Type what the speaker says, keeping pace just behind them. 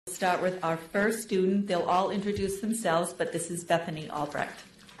start with our first student. They'll all introduce themselves, but this is Bethany Albrecht.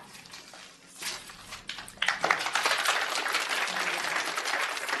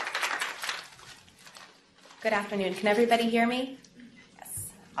 Good afternoon. Can everybody hear me? Yes.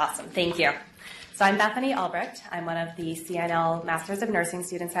 Awesome. Thank you. So I'm Bethany Albrecht. I'm one of the CNL Masters of Nursing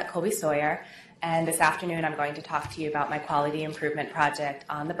students at Colby, Sawyer. And this afternoon I'm going to talk to you about my quality improvement project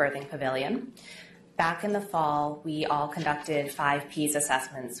on the birthing pavilion. Back in the fall, we all conducted 5 P's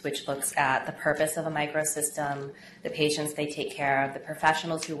assessments, which looks at the purpose of a microsystem, the patients they take care of, the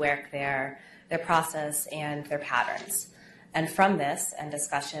professionals who work there, their process, and their patterns. And from this and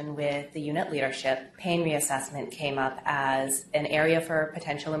discussion with the unit leadership, pain reassessment came up as an area for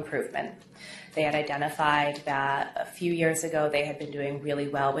potential improvement. They had identified that a few years ago they had been doing really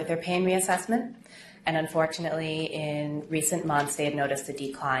well with their pain reassessment. And unfortunately, in recent months, they had noticed a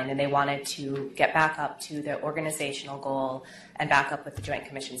decline, and they wanted to get back up to their organizational goal and back up with the Joint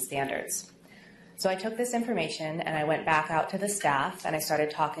Commission standards. So I took this information and I went back out to the staff and I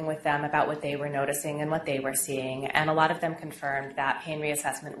started talking with them about what they were noticing and what they were seeing. And a lot of them confirmed that pain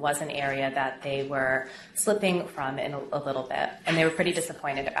reassessment was an area that they were slipping from in a little bit, and they were pretty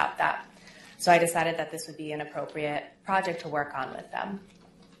disappointed about that. So I decided that this would be an appropriate project to work on with them.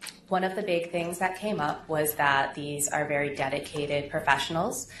 One of the big things that came up was that these are very dedicated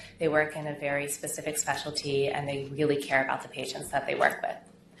professionals. They work in a very specific specialty and they really care about the patients that they work with.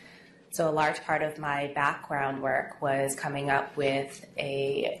 So a large part of my background work was coming up with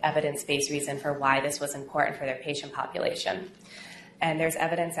an evidence-based reason for why this was important for their patient population. And there's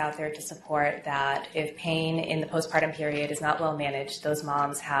evidence out there to support that if pain in the postpartum period is not well managed, those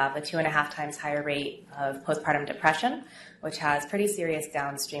moms have a 2.5 times higher rate of postpartum depression, which has pretty serious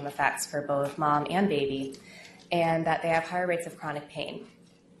downstream effects for both mom and baby, and that they have higher rates of chronic pain.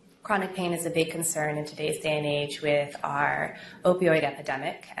 Chronic pain is a big concern in today's day and age with our opioid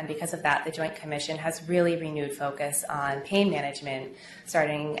epidemic, and because of that, the Joint Commission has really renewed focus on pain management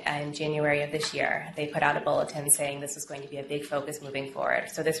starting in January of this year. They put out a bulletin saying this is going to be a big focus moving forward,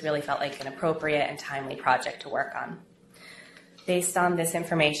 so this really felt like an appropriate and timely project to work on. Based on this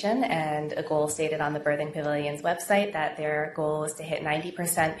information and a goal stated on the Birthing Pavilion's website that their goal is to hit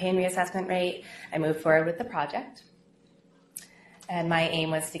 90% pain reassessment rate, I moved forward with the project. And my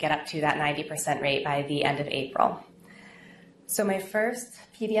aim was to get up to that 90% rate by the end of April. So my first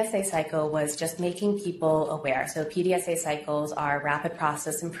PDSA cycle was just making people aware. So PDSA cycles are rapid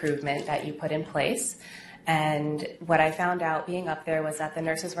process improvement that you put in place. And what I found out being up there was that the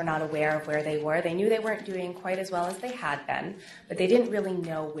nurses were not aware of where they were. They knew they weren't doing quite as well as they had been, but they didn't really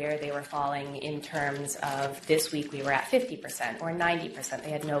know where they were falling in terms of this week we were at 50% or 90%.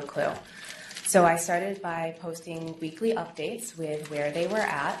 They had no clue. So I started by posting weekly updates with where they were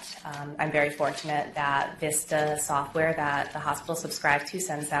at. I'm very fortunate that Vista software that the hospital subscribed to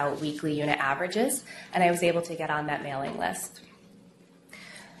sends out weekly unit averages, and I was able to get on that mailing list.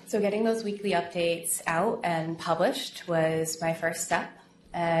 So getting those weekly updates out and published was my first step,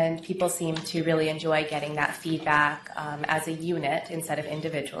 and people seemed to really enjoy getting that feedback as a unit instead of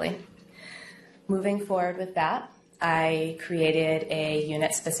individually. Moving forward with that, I created a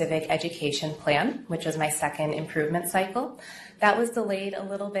unit-specific education plan, which was my second improvement cycle. That was delayed a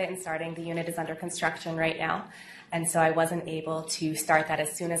little bit in starting. The unit is under construction right now, and so I wasn't able to start that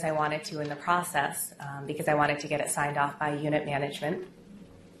as soon as I wanted to in the process because I wanted to get it signed off by unit management.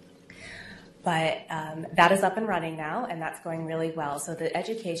 But that is up and running now, and that's going really well. So the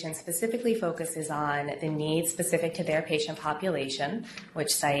education specifically focuses on the needs specific to their patient population,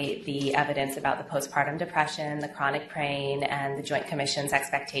 which cite the evidence about the postpartum depression, the chronic pain, and the Joint Commission's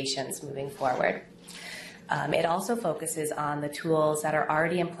expectations moving forward. It also focuses on the tools that are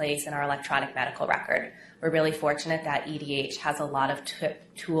already in place in our electronic medical record. We're really fortunate that EDH has a lot of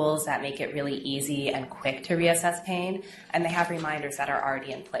tools that make it really easy and quick to reassess pain, and they have reminders that are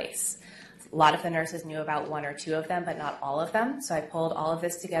already in place. A lot of the nurses knew about 1 or 2 of them, but not all of them. So I pulled all of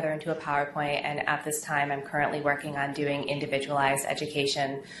this together into a PowerPoint, and at this time I'm currently working on doing individualized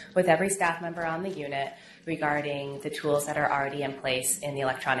education with every staff member on the unit regarding the tools that are already in place in the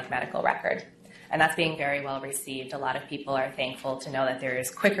electronic medical record. And that's being very well received. A lot of people are thankful to know that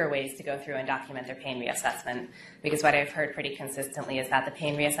there's quicker ways to go through and document their pain reassessment, because what I've heard pretty consistently is that the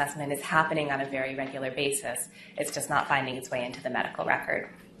pain reassessment is happening on a very regular basis. It's just not finding its way into the medical record.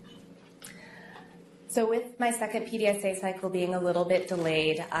 So with my second PDSA cycle being a little bit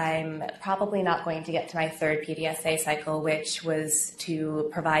delayed, I'm probably not going to get to my third PDSA cycle, which was to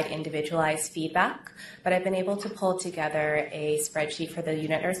provide individualized feedback. But I've been able to pull together a spreadsheet for the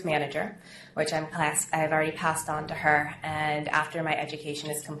unit nurse manager, which I've already passed on to her. And after my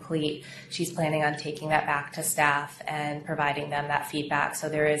education is complete, she's planning on taking that back to staff and providing them that feedback. So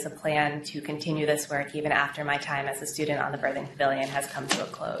there is a plan to continue this work even after my time as a student on the Birthing Pavilion has come to a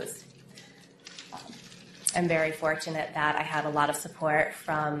close. I'm very fortunate that I had a lot of support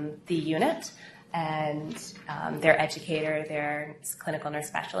from the unit and their educator, their clinical nurse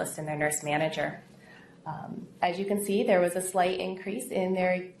specialist, and their nurse manager. As you can see, there was a slight increase in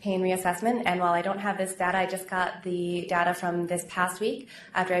their pain reassessment, and while I don't have this data, I just got the data from this past week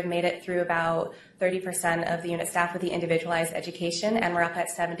after I've made it through about 30% of the unit staff with the individualized education, and we're up at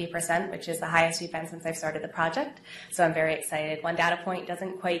 70%, which is the highest we've been since I've started the project. So I'm very excited. One data point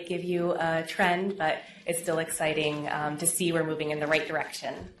doesn't quite give you a trend, but it's still exciting to see we're moving in the right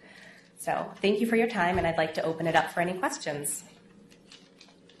direction. So thank you for your time, and I'd like to open it up for any questions.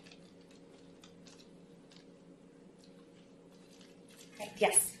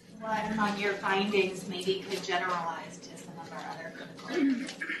 Yes. What among your findings maybe could generalize to some of our other clinical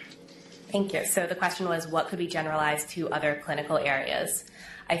areas? Thank you. So the question was, what could be generalized to other clinical areas?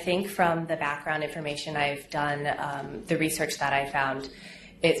 I think from the background information I've done, the research that I found,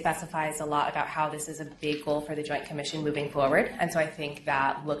 it specifies a lot about how this is a big goal for the Joint Commission moving forward. And so I think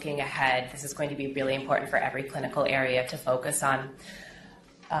that looking ahead, this is going to be really important for every clinical area to focus on.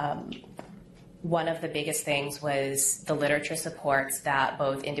 One of the biggest things was the literature supports that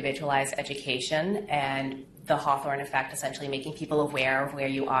both individualized education and the Hawthorne effect, essentially making people aware of where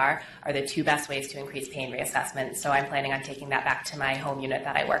you are the two best ways to increase pain reassessment. So I'm planning on taking that back to my home unit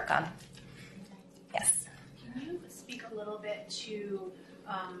that I work on. Yes. Can you speak a little bit to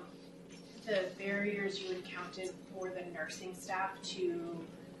the barriers you encountered for the nursing staff to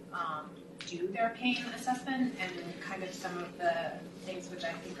do their pain assessment and kind of some of the things which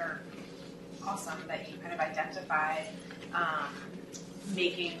I think are awesome that you kind of identified,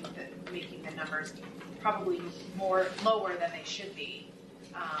 making the numbers probably lower than they should be.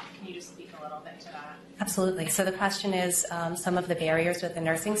 Can you just speak a little bit to that? Absolutely. So the question is some of the barriers with the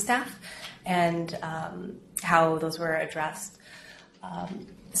nursing staff and how those were addressed.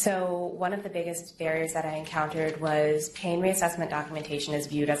 So one of the biggest barriers that I encountered was pain reassessment documentation is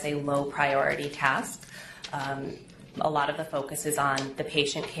viewed as a low priority task. A lot of the focus is on the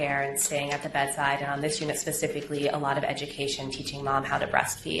patient care and staying at the bedside, and on this unit specifically, a lot of education, teaching mom how to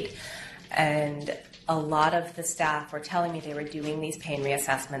breastfeed. And a lot of the staff were telling me they were doing these pain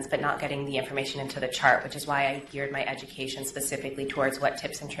reassessments but not getting the information into the chart, which is why I geared my education specifically towards what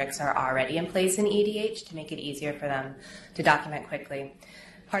tips and tricks are already in place in EDH to make it easier for them to document quickly.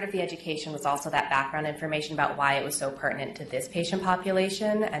 Part of the education was also that background information about why it was so pertinent to this patient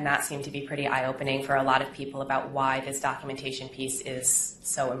population, and that seemed to be pretty eye-opening for a lot of people about why this documentation piece is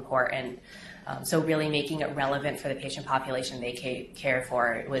so important. So really making it relevant for the patient population they care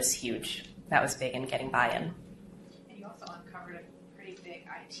for was huge. That was big in getting buy-in. And you also uncovered a pretty big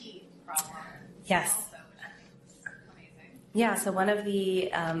IT problem. Yes. Also, which is amazing. Yeah, so one of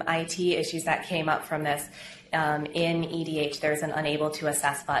the IT issues that came up from this, in EDH, there's an unable to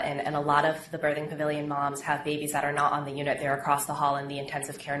assess button, and a lot of the Birthing Pavilion moms have babies that are not on the unit. They're across the hall in the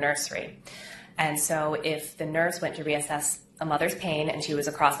intensive care nursery. And so if the nurse went to reassess a mother's pain and she was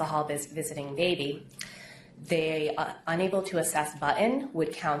across the hall visiting baby, the unable to assess button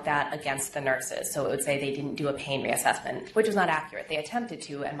would count that against the nurses. So it would say they didn't do a pain reassessment, which is not accurate. They attempted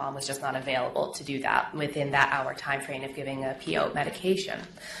to, and mom was just not available to do that within that hour time frame of giving a PO medication.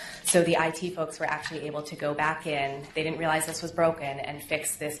 So the IT folks were actually able to go back in. They didn't realize this was broken and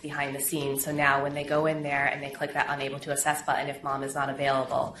fix this behind the scenes. So now when they go in there and they click that unable to assess button, if mom is not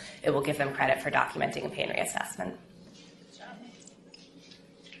available, it will give them credit for documenting a pain reassessment.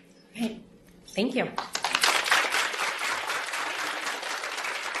 Great. Thank you.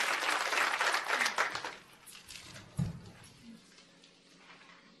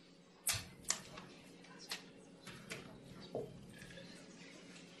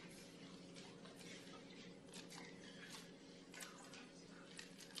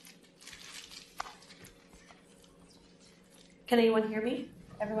 Can anyone hear me?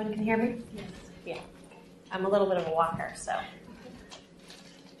 Everyone can hear me? Yes. Yeah. I'm a little bit of a walker, so.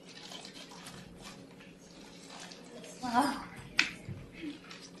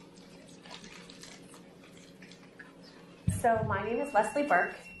 So my name is Leslie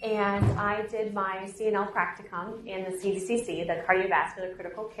Burke, and I did my CNL practicum in the CDCC, the Cardiovascular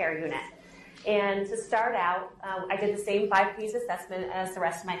Critical Care Unit. And to start out, I did the same 5 Ps assessment as the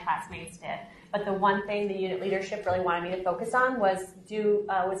rest of my classmates did. But the one thing the unit leadership really wanted me to focus on was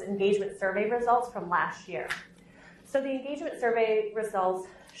engagement survey results from last year. So the engagement survey results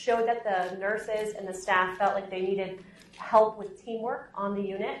showed that the nurses and the staff felt like they needed help with teamwork on the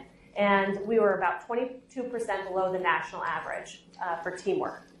unit, and we were about 22% below the national average for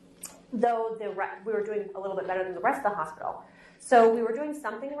teamwork, though we were doing a little bit better than the rest of the hospital. So we were doing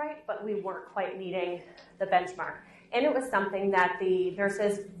something right, but we weren't quite meeting the benchmark. And it was something that the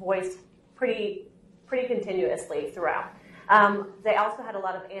nurses voiced pretty continuously throughout. They also had a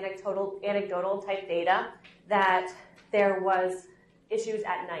lot of anecdotal type data that there was issues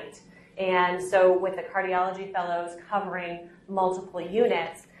at night. And so with the cardiology fellows covering multiple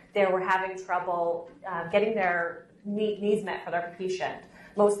units, they were having trouble getting their needs met for their patient,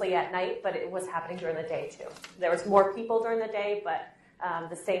 mostly at night, but it was happening during the day too. There was more people during the day, but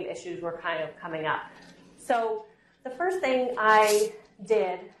the same issues were kind of coming up. So the first thing I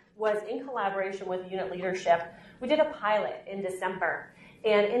did was, in collaboration with unit leadership, we did a pilot in December.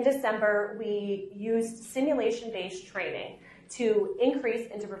 And in December, we used simulation-based training to increase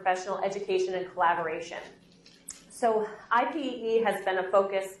interprofessional education and collaboration. So IPEE has been a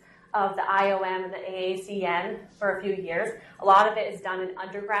focus of the IOM and the AACN for a few years. A lot of it is done in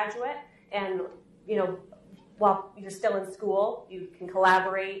undergraduate, and while you're still in school, you can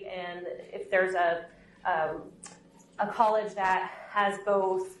collaborate. And if there's a college that has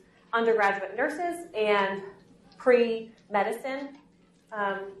both undergraduate nurses and pre-medicine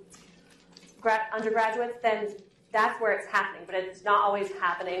undergraduates, then that's where it's happening, but it's not always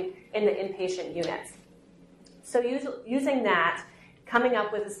happening in the inpatient units. So using that, coming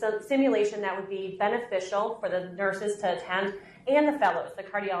up with a simulation that would be beneficial for the nurses to attend and the fellows, the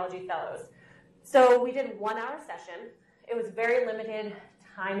cardiology fellows. So we did 1-hour session. It was very limited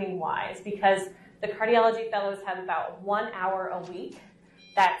timing-wise because the cardiology fellows have about 1 hour a week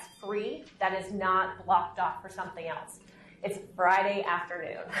that's free, that is not blocked off for something else. It's Friday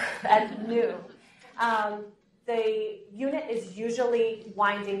afternoon at noon. The unit is usually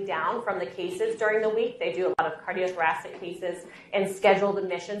winding down from the cases during the week. They do a lot of cardiothoracic cases and scheduled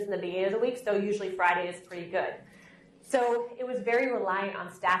admissions in the beginning of the week, so usually Friday is pretty good. So it was very reliant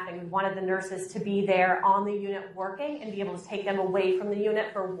on staffing. We wanted the nurses to be there on the unit working and be able to take them away from the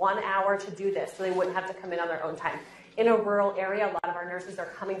unit for 1 hour to do this so they wouldn't have to come in on their own time. In a rural area, a lot of our nurses are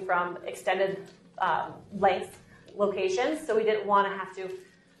coming from extended length locations, so we didn't want to have to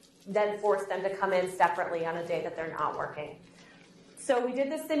then force them to come in separately on a day that they're not working. So we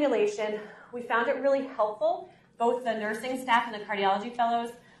did this simulation. We found it really helpful. Both the nursing staff and the cardiology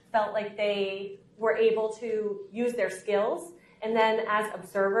fellows felt like they were able to use their skills. And then as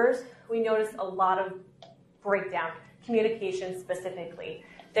observers, we noticed a lot of breakdown, communication specifically.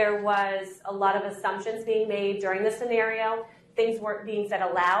 There was a lot of assumptions being made during the scenario. Things weren't being said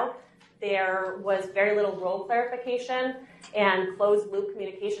aloud. There was very little role clarification and closed loop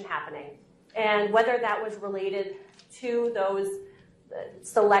communication happening. And whether that was related to those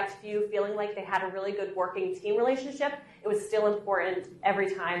select few feeling like they had a really good working team relationship, it was still important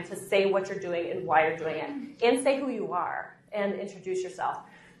every time to say what you're doing and why you're doing it, and say who you are and introduce yourself.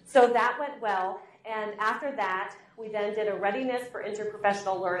 So that went well, and after that, we then did a readiness for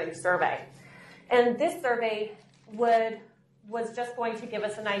interprofessional learning survey. And this survey was just going to give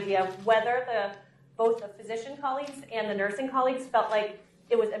us an idea of whether both the physician colleagues and the nursing colleagues felt like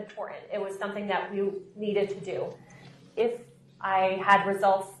it was important. It was something that we needed to do. If I had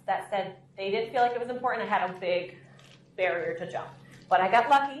results that said they didn't feel like it was important, I had a big barrier to jump. But I got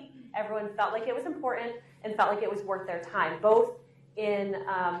lucky. Everyone felt like it was important and felt like it was worth their time, both in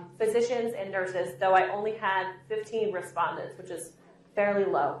physicians and nurses, though I only had 15 respondents, which is fairly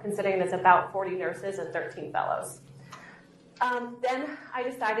low, considering there's about 40 nurses and 13 fellows. Then I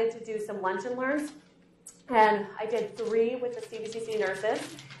decided to do some lunch and learns, and I did 3 with the CVCC nurses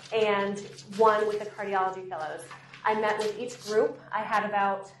and 1 with the cardiology fellows. I met with each group. I had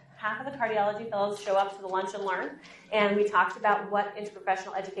about half of the cardiology fellows show up to the lunch and learn, and we talked about what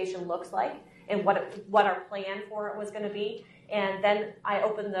interprofessional education looks like and what our plan for it was going to be. And then I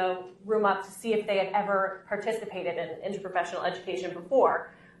opened the room up to see if they had ever participated in interprofessional education before.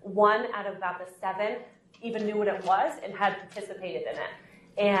 1 out of about the 7 even knew what it was and had participated in it.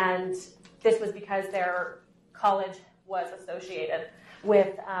 And this was because their college was associated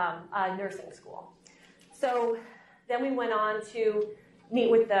with a nursing school. So then we went on to meet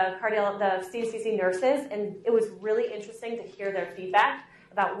with the CVCC nurses, and it was really interesting to hear their feedback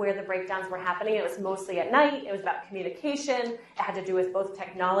about where the breakdowns were happening. It was mostly at night. It was about communication. It had to do with both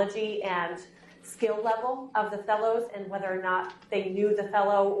technology and skill level of the fellows and whether or not they knew the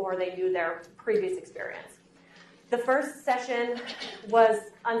fellow or they knew their previous experience. The first session was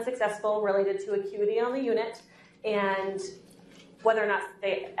unsuccessful, related to acuity on the unit, and whether or not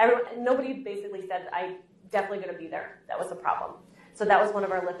nobody basically said, I'm definitely going to be there. That was the problem. So that was one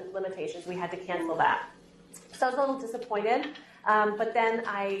of our limitations. We had to cancel that. So I was a little disappointed, but then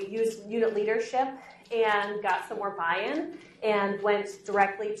I used unit leadership and got some more buy-in and went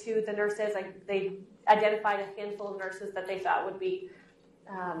directly to the nurses. They identified a handful of nurses that they thought would be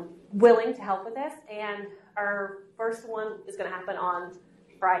willing to help with this, and our first one is going to happen on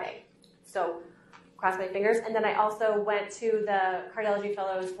Friday. So cross my fingers. And then I also went to the Cardiology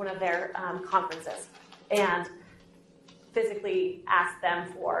Fellows, one of their conferences, and physically asked them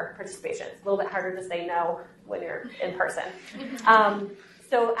for participation. It's a little bit harder to say no when you're in person.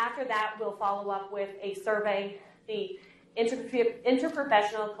 So after that, we'll follow up with a survey, the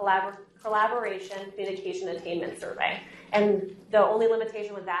Interprofessional Collaboration Communication Attainment Survey. And the only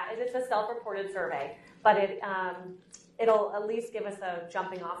limitation with that is it's a self-reported survey, but it'll at least give us a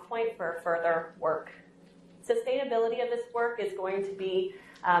jumping off point for further work. Sustainability of this work is going to be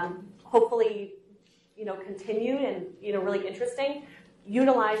hopefully continued and really interesting.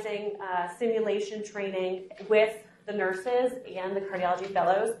 Utilizing simulation training with the nurses and the cardiology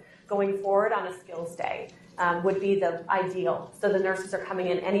fellows going forward on a skills day would be the ideal. So the nurses are coming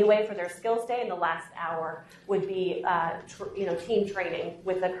in anyway for their skills day, and the last hour would be team training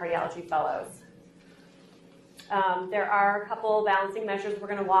with the cardiology fellows. There are a couple balancing measures we're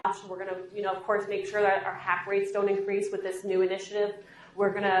going to watch. We're going to, of course, make sure that our hack rates don't increase with this new initiative.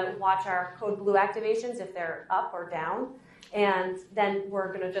 We're going to watch our code blue activations if they're up or down. And then we're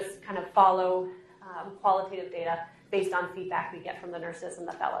going to just kind of follow qualitative data based on feedback we get from the nurses and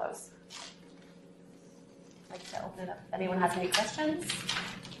the fellows. I'd like to open it up if anyone has any questions.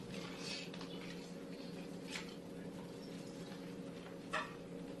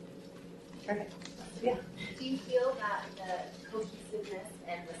 Perfect. Yeah. Do you feel that the cohesiveness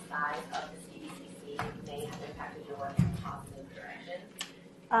and the size of the CDCC may have impacted your work in a positive direction?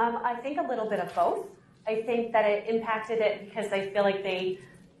 I think a little bit of both. I think that it impacted it because I feel like they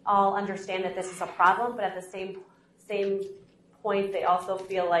all understand that this is a problem, but at the same point, they also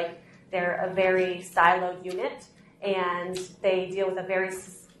feel like they're a very siloed unit and they deal with a very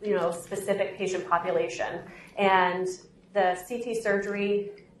specific patient population. And the CT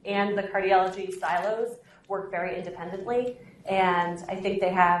surgery and the cardiology silos work very independently. And I think they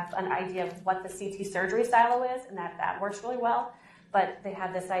have an idea of what the CT surgery silo is, and that works really well. But they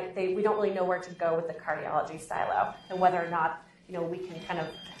have this, we don't really know where to go with the cardiology silo and whether or not, we can kind of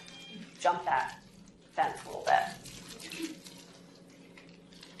jump that fence a little bit.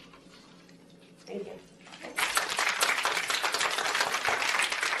 Thank you.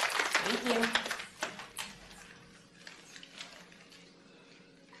 Thank you.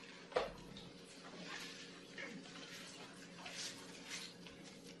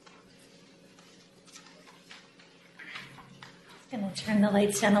 I'm going to turn the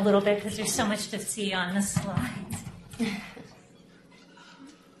lights down a little bit because there's so much to see on the slides.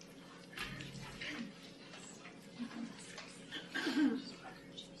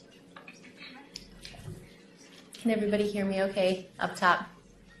 Can everybody hear me okay up top?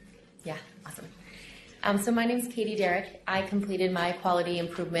 Yeah, awesome. So my name is Katie Derrick. I completed my quality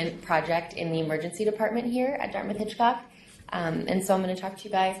improvement project in the emergency department here at Dartmouth-Hitchcock. And so I'm going to talk to you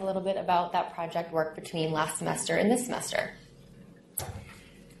guys a little bit about that project work between last semester and this semester.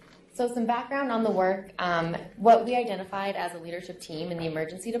 So some background on the work. What we identified as a leadership team in the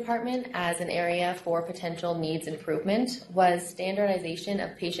emergency department as an area for potential needs improvement was standardization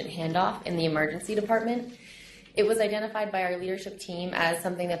of patient handoff in the emergency department. It was identified by our leadership team as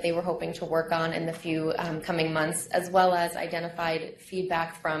something that they were hoping to work on in the few coming months, as well as identified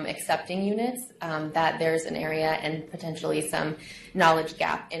feedback from accepting units that there's an area and potentially some knowledge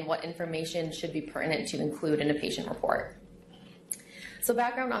gap in what information should be pertinent to include in a patient report. So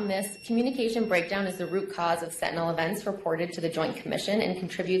background on this, communication breakdown is the root cause of sentinel events reported to the Joint Commission and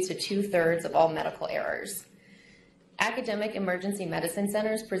contributes to 2/3 of all medical errors. Academic emergency medicine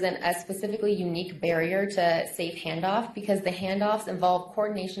centers present a specifically unique barrier to safe handoff because the handoffs involve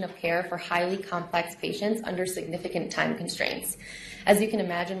coordination of care for highly complex patients under significant time constraints. As you can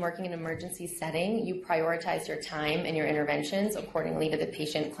imagine, working in an emergency setting, you prioritize your time and your interventions accordingly to the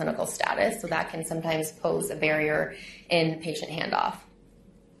patient clinical status, so that can sometimes pose a barrier in patient handoff.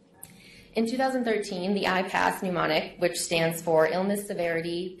 In 2013, the IPASS mnemonic, which stands for Illness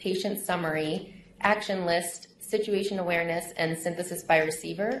Severity, Patient Summary, Action List, Situation Awareness, and Synthesis by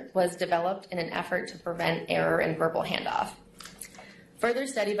Receiver, was developed in an effort to prevent error in verbal handoff. Further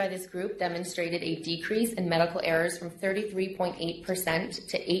study by this group demonstrated a decrease in medical errors from 33.8%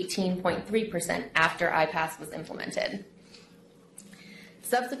 to 18.3% after IPASS was implemented.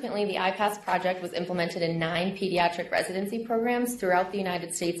 Subsequently, the IPASS project was implemented in 9 pediatric residency programs throughout the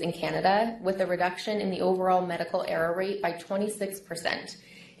United States and Canada, with a reduction in the overall medical error rate by 26%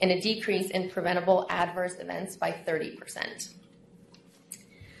 and a decrease in preventable adverse events by 30%.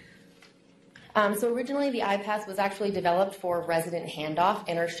 So originally, the IPASS was actually developed for resident handoff,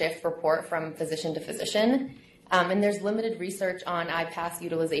 inter-shift report from physician to physician. And there's limited research on IPASS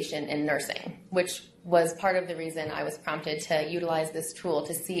utilization in nursing, which was part of the reason I was prompted to utilize this tool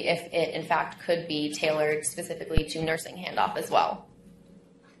to see if it, in fact, could be tailored specifically to nursing handoff as well.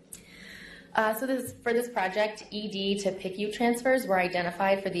 For this project, ED to PICU transfers were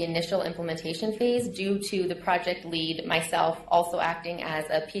identified for the initial implementation phase due to the project lead, myself, also acting as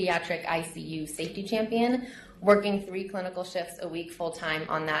a pediatric ICU safety champion. Working 3 clinical shifts a week full-time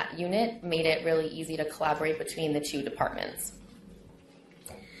on that unit made it really easy to collaborate between the 2 departments.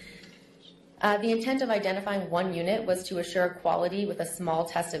 The intent of identifying one unit was to assure quality with a small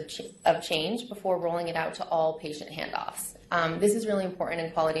test of change before rolling it out to all patient handoffs. This is really important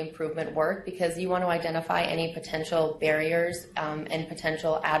in quality improvement work because you want to identify any potential barriers and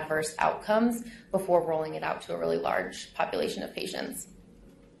potential adverse outcomes before rolling it out to a really large population of patients.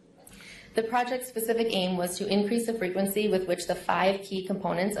 The project's specific aim was to increase the frequency with which the 5 key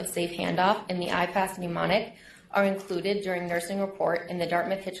components of safe handoff in the IPASS mnemonic are included during nursing report in the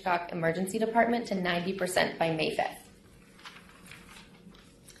Dartmouth-Hitchcock Emergency Department to 90% by May 5th.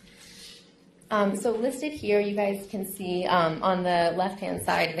 So listed here, you guys can see on the left-hand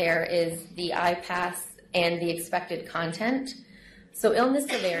side there is the IPASS and the expected content. So illness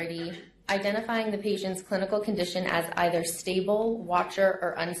severity, identifying the patient's clinical condition as either stable, watcher,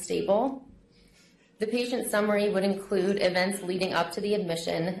 or unstable. The patient summary would include events leading up to the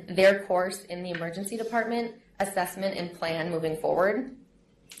admission, their course in the emergency department, assessment, and plan moving forward.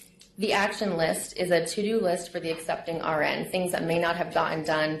 The action list is a to-do list for the accepting RN, things that may not have gotten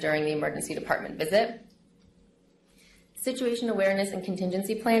done during the emergency department visit. Situation awareness and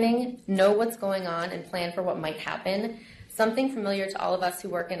contingency planning, know what's going on and plan for what might happen. Something familiar to all of us who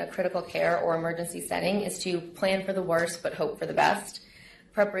work in a critical care or emergency setting is to plan for the worst but hope for the best.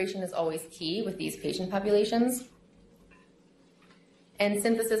 Preparation is always key with these patient populations. And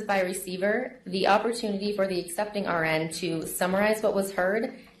synthesis by receiver, the opportunity for the accepting RN to summarize what was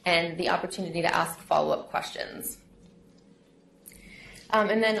heard and the opportunity to ask follow-up questions.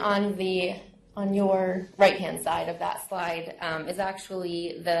 And then on your right-hand side of that slide is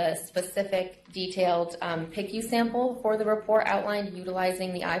actually the specific detailed PICU sample for the report outlined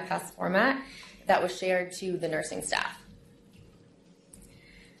utilizing the IPASS format that was shared to the nursing staff.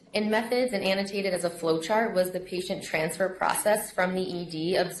 In methods and annotated as a flowchart was the patient transfer process from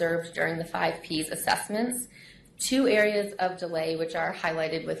the ED observed during the 5 Ps assessments. 2 areas of delay, which are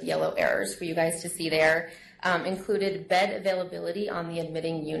highlighted with yellow arrows for you guys to see there, included bed availability on the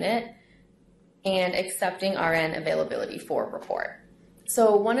admitting unit and accepting RN availability for report.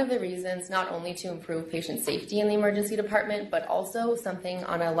 So one of the reasons, not only to improve patient safety in the emergency department, but also something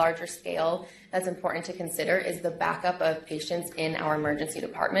on a larger scale that's important to consider is the backup of patients in our emergency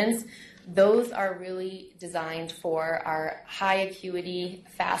departments. Those are really designed for our high acuity,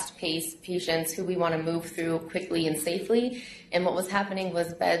 fast-paced patients who we want to move through quickly and safely. And what was happening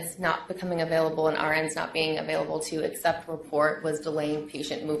was beds not becoming available and RNs not being available to accept report was delaying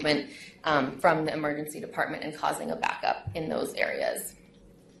patient movement from the emergency department and causing a backup in those areas.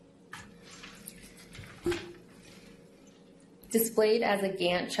 Displayed as a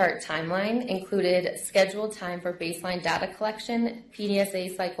Gantt chart timeline included scheduled time for baseline data collection,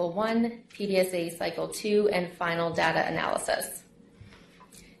 PDSA cycle 1, PDSA cycle 2, and final data analysis.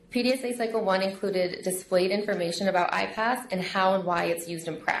 PDSA cycle 1 included displayed information about IPASS and how and why it's used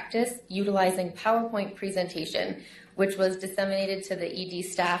in practice, utilizing PowerPoint presentation, which was disseminated to the ED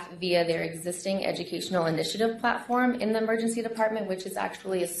staff via their existing educational initiative platform in the emergency department, which is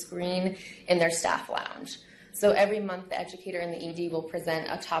actually a screen in their staff lounge. So every month, the educator in the ED will present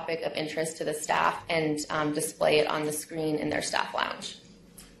a topic of interest to the staff and display it on the screen in their staff lounge.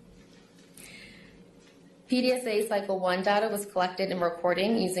 PDSA Cycle 1 data was collected and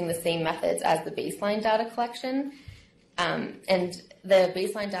recording using the same methods as the baseline data collection. And the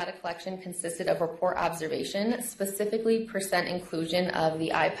baseline data collection consisted of report observation, specifically percent inclusion of the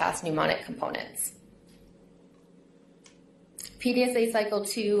IPASS mnemonic components. PDSA Cycle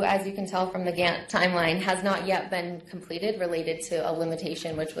 2, as you can tell from the Gantt timeline, has not yet been completed related to a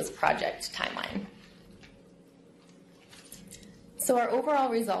limitation, which was project timeline. So our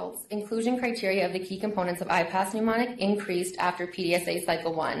overall results, inclusion criteria of the key components of IPASS mnemonic increased after PDSA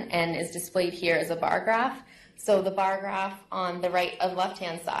cycle 1 and is displayed here as a bar graph. So the bar graph on the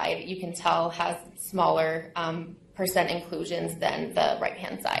left-hand side, you can tell has smaller percent inclusions than the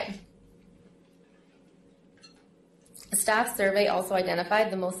right-hand side. A staff survey also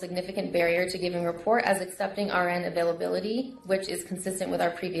identified the most significant barrier to giving report as accepting RN availability, which is consistent with our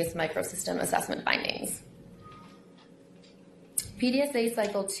previous microsystem assessment findings. PDSA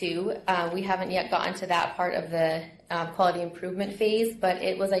cycle 2, we haven't yet gotten to that part of the quality improvement phase, but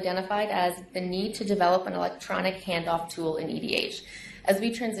it was identified as the need to develop an electronic handoff tool in EDH. As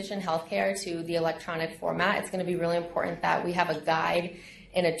we transition healthcare to the electronic format, it's going to be really important that we have a guide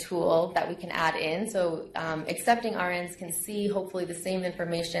and a tool that we can add in. So accepting RNs can see hopefully the same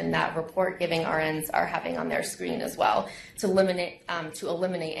information that report giving RNs are having on their screen as well to eliminate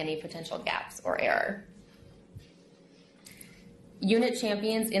any potential gaps or error. Unit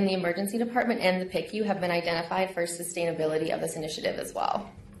champions in the emergency department and the PICU have been identified for sustainability of this initiative as well.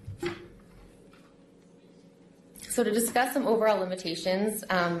 So to discuss some overall limitations,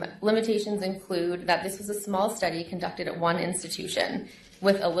 limitations include that this was a small study conducted at one institution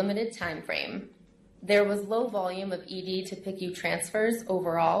with a limited time frame. There was low volume of ED to PICU transfers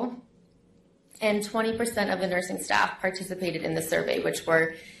overall, and 20% of the nursing staff participated in the survey, which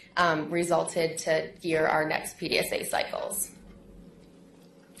were resulted to gear our next PDSA cycles.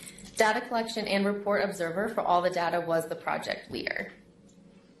 Data collection and report observer for all the data was the project leader.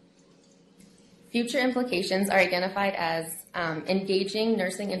 Future implications are identified as engaging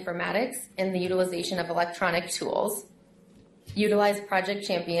nursing informatics in the utilization of electronic tools, utilize project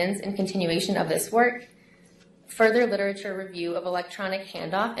champions in continuation of this work, further literature review of electronic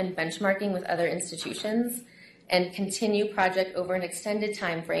handoff and benchmarking with other institutions, and continue project over an extended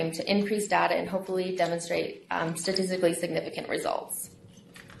time frame to increase data and hopefully demonstrate statistically significant results.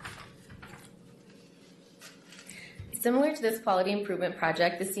 Similar to this quality improvement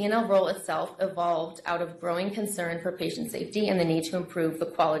project, the CNL role itself evolved out of growing concern for patient safety and the need to improve the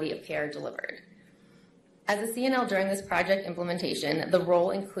quality of care delivered. As a CNL during this project implementation, the role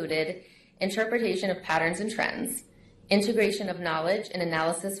included interpretation of patterns and trends, integration of knowledge and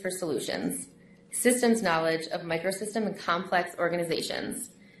analysis for solutions, systems knowledge of microsystem and complex organizations,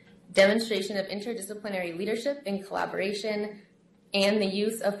 demonstration of interdisciplinary leadership and collaboration, and the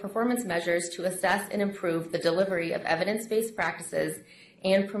use of performance measures to assess and improve the delivery of evidence-based practices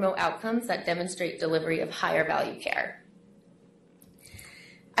and promote outcomes that demonstrate delivery of higher value care.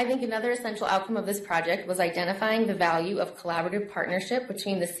 I think another essential outcome of this project was identifying the value of collaborative partnership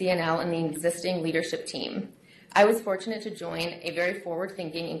between the CNL and the existing leadership team. I was fortunate to join a very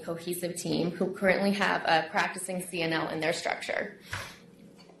forward-thinking and cohesive team who currently have a practicing CNL in their structure.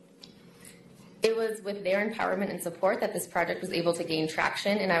 It was with their empowerment and support that this project was able to gain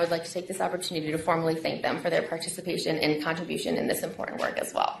traction, and I would like to take this opportunity to formally thank them for their participation and contribution in this important work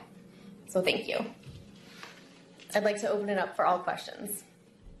as well. So thank you. I'd like to open it up for all questions.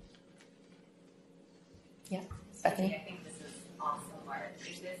 Yeah, Bethany? I think this is awesome work.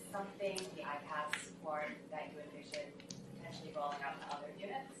 Is this something, the IPASS support, that you envision potentially rolling out to other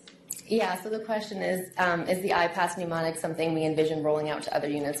units? Yeah, so the question is the IPASS mnemonic something we envision rolling out to other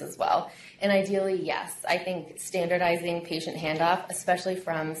units as well? And ideally, yes. I think standardizing patient handoff, especially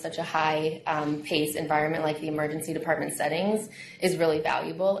from such a high pace environment like the emergency department settings, is really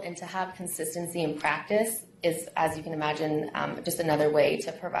valuable. And to have consistency in practice is, as you can imagine, just another way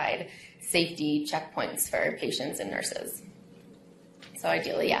to provide safety checkpoints for patients and nurses. So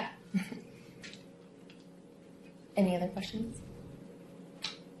ideally, yeah. Any other questions?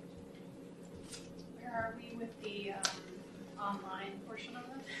 Where are we with the online portion of it?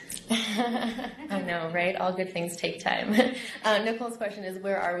 I know, right? All good things take time. Nicole's question is,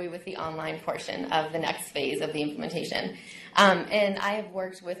 where are we with the online portion of the next phase of the implementation? And I have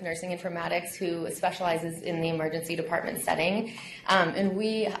worked with nursing informatics who specializes in the emergency department setting. And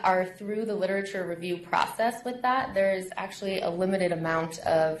we are through the literature review process with that. There's actually a limited amount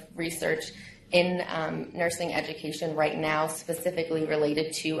of research in nursing education right now specifically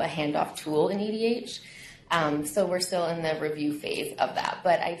related to a handoff tool in EDH. So we're still in the review phase of that,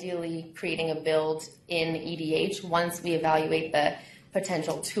 but ideally creating a build in EDH once we evaluate the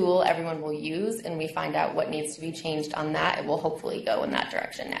potential tool everyone will use and we find out what needs to be changed on that, it will hopefully go in that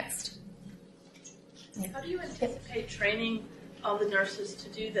direction next. Yeah. How do you anticipate training all the nurses to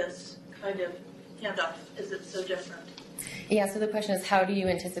do this kind of handoff? Is it so different? Yeah, so the question is, how do you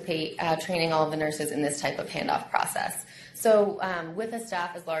anticipate training all of the nurses in this type of handoff process? So with a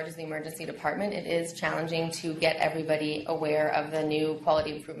staff as large as the emergency department, it is challenging to get everybody aware of the new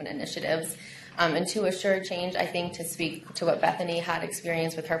quality improvement initiatives. And to assure change, I think, to speak to what Bethany had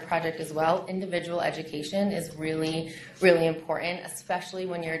experienced with her project as well, individual education is really, really important, especially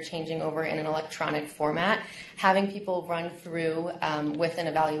when you're changing over in an electronic format. Having people run through with an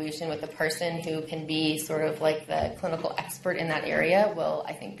evaluation with a person who can be sort of like the clinical expert in that area will,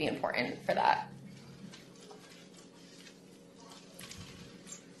 I think, be important for that.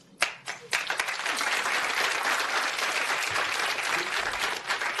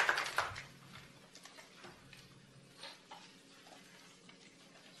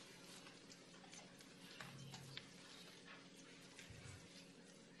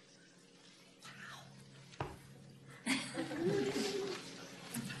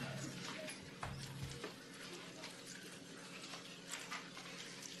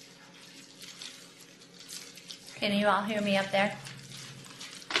 Can you all hear me up there?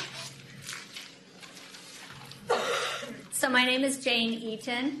 So my name is Jane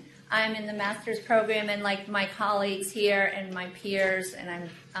Eaton. I'm in the master's program, and like my colleagues here and my peers, and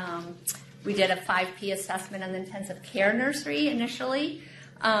we did a 5P assessment on the intensive care nursery initially,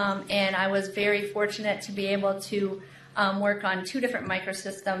 and I was very fortunate to be able to work on 2 different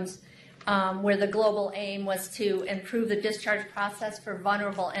microsystems where the global aim was to improve the discharge process for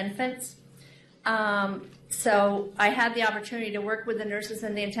vulnerable infants. So I had the opportunity to work with the nurses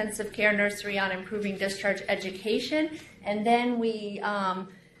in the intensive care nursery on improving discharge education, and then we,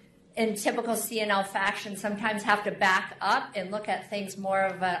 in typical CNL fashion, sometimes have to back up and look at things more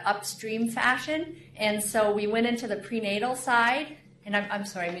of an upstream fashion. And so we went into the prenatal side, and I'm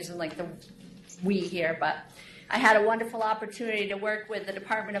sorry, I'm using like the we here, but I had a wonderful opportunity to work with the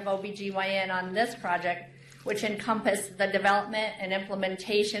Department of OBGYN on this project, which encompassed the development and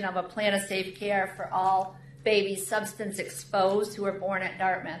implementation of a plan of safe care for all babies substance exposed who were born at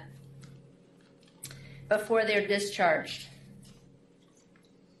Dartmouth before they're discharged.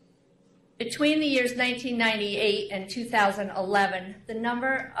 Between the years 1998 and 2011, the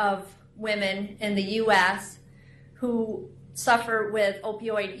number of women in the U.S. who suffer with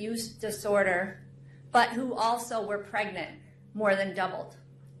opioid use disorder, but who also were pregnant, more than doubled.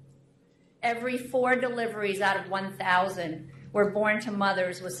 Every 4 deliveries out of 1,000 were born to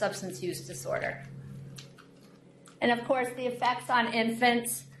mothers with substance use disorder. And of course, the effects on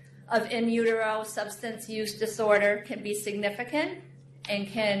infants of in utero substance use disorder can be significant and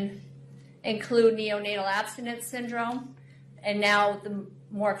can include neonatal abstinence syndrome. And now the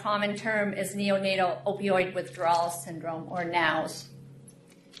more common term is neonatal opioid withdrawal syndrome, or NOWS.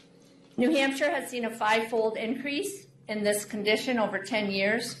 New Hampshire has seen a 5-fold increase in this condition over 10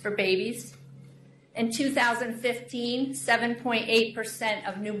 years for babies. In 2015, 7.8%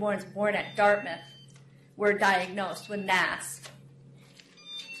 of newborns born at Dartmouth were diagnosed with NAS.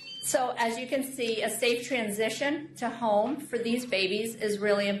 So as you can see, a safe transition to home for these babies is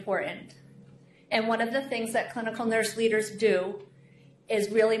really important. And one of the things that clinical nurse leaders do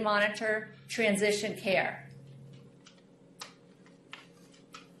is really monitor transition care.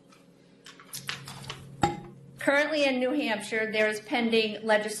 Currently in New Hampshire, there is pending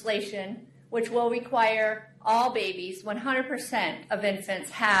legislation which will require all babies, 100% of infants,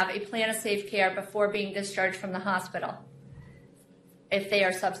 have a plan of safe care before being discharged from the hospital if they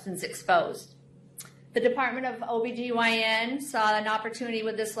are substance exposed. The Department of OBGYN saw an opportunity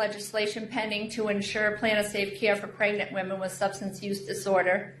with this legislation pending to ensure a plan of safe care for pregnant women with substance use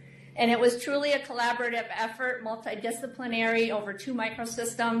disorder. And it was truly a collaborative effort, multidisciplinary, over 2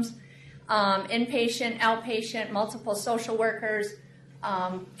 microsystems, inpatient, outpatient, multiple social workers,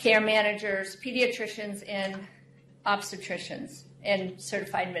 care managers, pediatricians, and obstetricians, and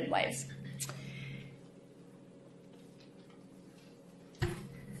certified midwives.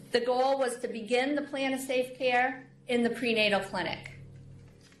 The goal was to begin the plan of safe care in the prenatal clinic.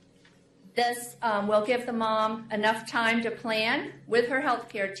 This will give the mom enough time to plan with her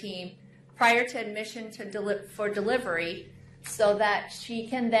healthcare team prior to admission for delivery, so that she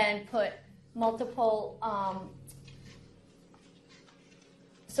can then put multiple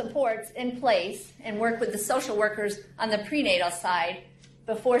supports in place and work with the social workers on the prenatal side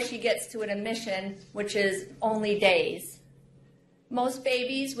before she gets to an admission, which is only days. Most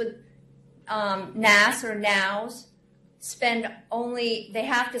babies with NAS or NOWS they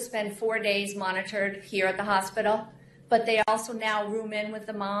have to spend 4 days monitored here at the hospital, but they also now room in with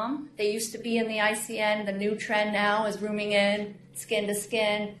the mom. They used to be in the ICN. The new trend now is rooming in, skin to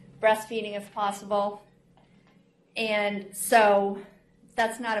skin, breastfeeding if possible. And so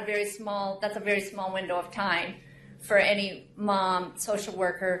that's a very small window of time for any mom, social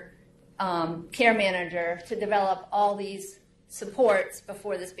worker, care manager to develop all these supports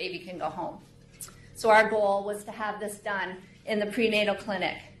before this baby can go home. So our goal was to have this done in the prenatal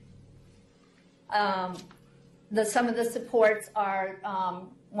clinic. Some of the supports are,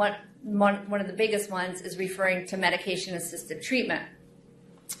 one of the biggest ones is referring to medication-assisted treatment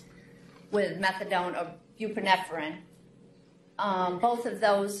with methadone or buprenorphine. Both of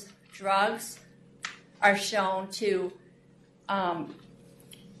those drugs are shown to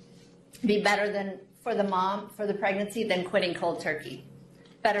be better for the mom, for the pregnancy, than quitting cold turkey.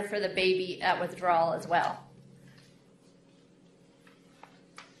 Better for the baby at withdrawal as well.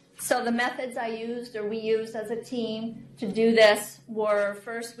 So the methods we used as a team to do this were,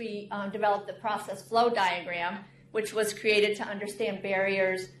 first we developed the process flow diagram, which was created to understand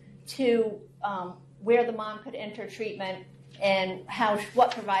barriers to where the mom could enter treatment and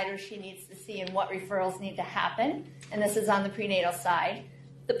what providers she needs to see and what referrals need to happen. And this is on the prenatal side.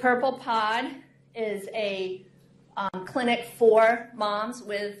 The purple pod is a clinic for moms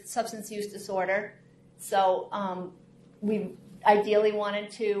with substance use disorder. So we ideally wanted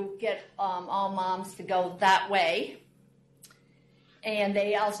to get all moms to go that way. And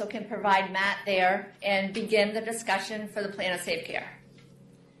they also can provide MAT there and begin the discussion for the plan of safe care.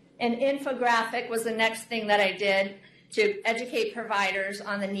 An infographic was the next thing that I did to educate providers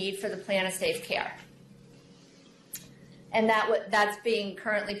on the need for the plan of safe care. And that's being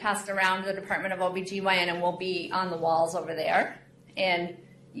currently passed around the Department of OBGYN and will be on the walls over there and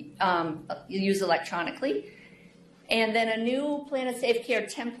used electronically. And then a new plan of safe care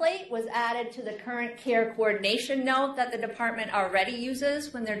template was added to the current care coordination note that the department already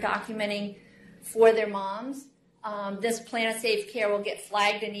uses when they're documenting for their moms. This plan of safe care will get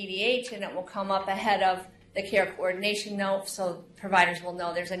flagged in EDH and it will come up ahead of the care coordination note so providers will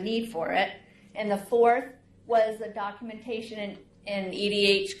know there's a need for it. And the fourth was a documentation in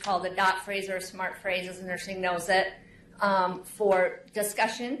EDH called a dot phrase or a smart phrase, as the nursing knows it, for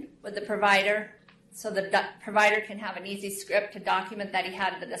discussion with the provider, so the provider can have an easy script to document that he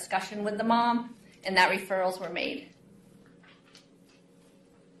had the discussion with the mom and that referrals were made.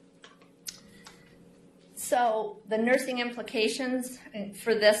 So the nursing implications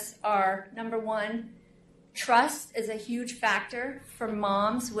for this are, number one, trust is a huge factor for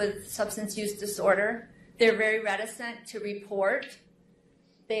moms with substance use disorder. They're very reticent to report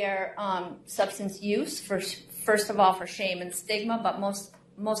their substance use, first of all for shame and stigma, but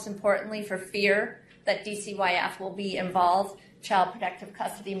most importantly for fear that DCYF will be involved, child protective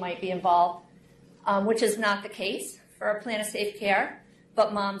custody might be involved, which is not the case for a plan of safe care,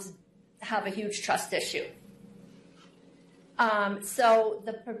 but moms have a huge trust issue. So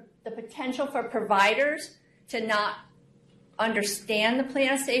the potential for providers to not understand the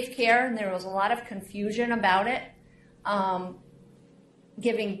plan of safe care, and there was a lot of confusion about it,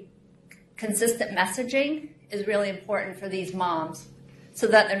 giving consistent messaging is really important for these moms so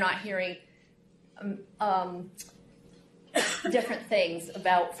that they're not hearing different things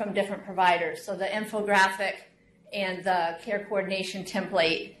from different providers. So the infographic and the care coordination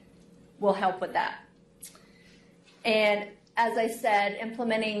template will help with that. And as I said,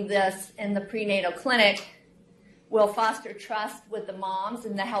 implementing this in the prenatal clinic will foster trust with the moms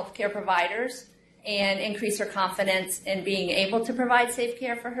and the healthcare providers and increase her confidence in being able to provide safe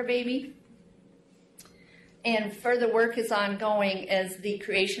care for her baby. And further work is ongoing is the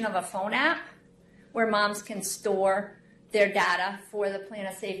creation of a phone app where moms can store their data for the plan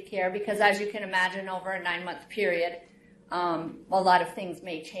of safe care, because as you can imagine, over a 9-month period, a lot of things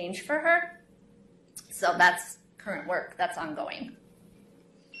may change for her. So that's current work that's ongoing.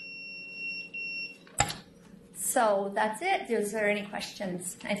 So that's it. Is there any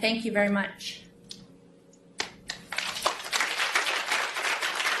questions? I thank you very much.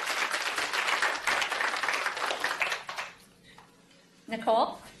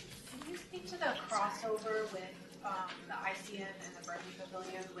 Nicole? Can you speak to the crossover with the ICN and the birthing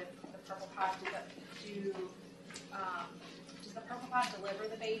pavilion with the Purple Pod? Does the Purple Pod deliver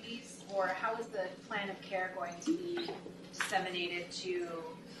the babies, or how is the plan of care going to be disseminated to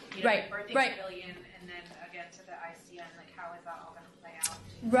the birthing pavilion and then again to the ICN? Like, how is that all going to play out?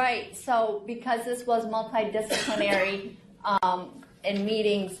 Right. So because this was multidisciplinary in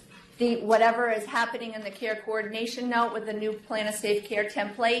meetings, whatever is happening in the care coordination note with the new plan of safe care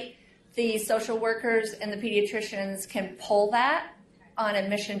template, the social workers and the pediatricians can pull that on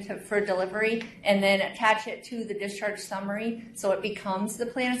admission for delivery and then attach it to the discharge summary so it becomes the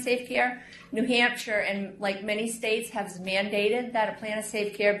plan of safe care. New Hampshire and like many states has mandated that a plan of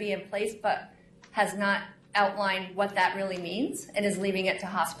safe care be in place but has not outlined what that really means and is leaving it to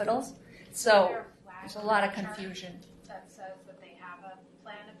hospitals. So there's a lot of confusion. That says that they have a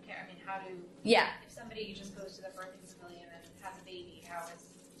plan of care. I mean, how do, Yeah. if somebody just goes to the birthing pavilion and has a baby,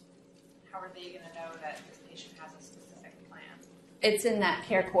 how are they going to know that this patient has a specific plan? It's in that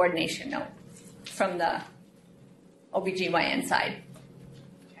care coordination note from the OBGYN side.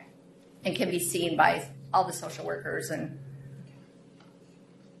 Okay. And can be seen by all the social workers and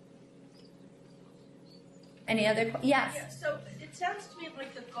any other yes. Yeah, so it sounds to me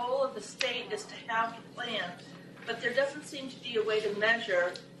like the goal of the state is to have the plan, but there doesn't seem to be a way to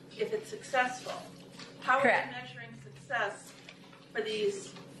measure if it's successful. How are Correct. they measuring success for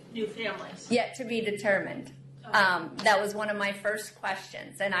these new families? Yet to be determined. That was one of my first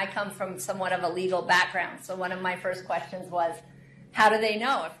questions, and I come from somewhat of a legal background, so one of my first questions was, how do they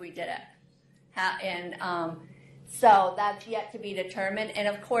know if we did it? So that's yet to be determined. And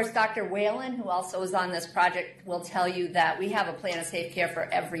of course, Dr. Whalen, who also is on this project, will tell you that we have a plan of safe care for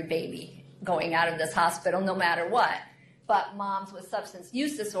every baby going out of this hospital, no matter what. But moms with substance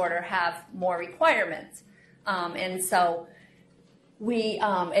use disorder have more requirements. And so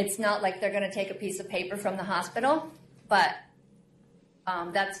it's not like they're going to take a piece of paper from the hospital, but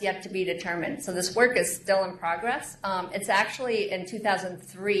that's yet to be determined. So this work is still in progress. It's actually in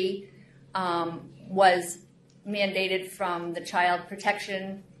 2003 was mandated from the Child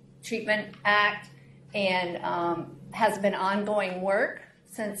Protection Treatment Act and has been ongoing work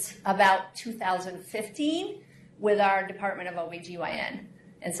since about 2015 with our Department of OBGYN.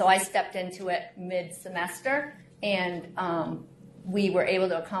 And so I stepped into it mid-semester, and we were able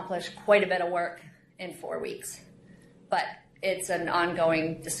to accomplish quite a bit of work in 4 weeks. But it's an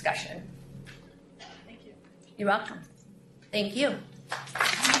ongoing discussion. Thank you. You're welcome. Thank you.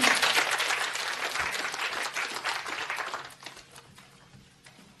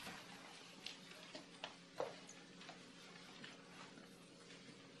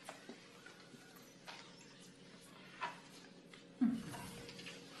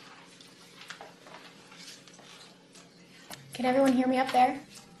 Can everyone hear me up there?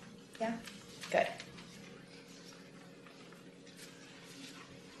 Yeah? Good.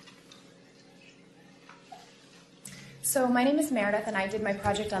 So my name is Meredith, and I did my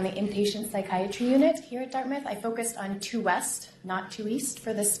project on the inpatient psychiatry unit here at Dartmouth. I focused on 2 West, not 2 East,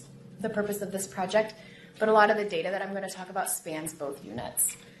 for the purpose of this project, but a lot of the data that I'm going to talk about spans both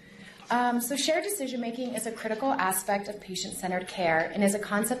units. So shared decision-making is a critical aspect of patient-centered care and is a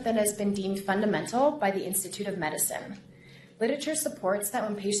concept that has been deemed fundamental by the Institute of Medicine. Literature supports that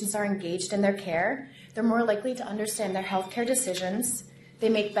when patients are engaged in their care, they're more likely to understand their healthcare decisions, they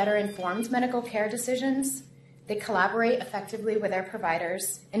make better informed medical care decisions, they collaborate effectively with their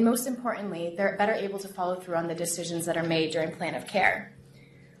providers, and most importantly, they're better able to follow through on the decisions that are made during plan of care.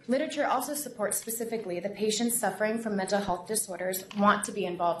 Literature also supports specifically that patients suffering from mental health disorders want to be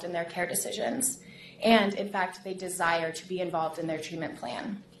involved in their care decisions, and in fact, they desire to be involved in their treatment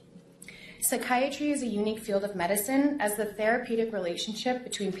plan. Psychiatry is a unique field of medicine, as the therapeutic relationship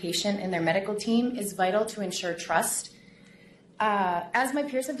between patient and their medical team is vital to ensure trust. As my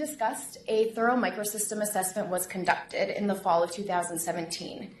peers have discussed, a thorough microsystem assessment was conducted in the fall of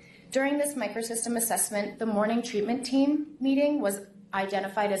 2017. During this microsystem assessment, the morning treatment team meeting was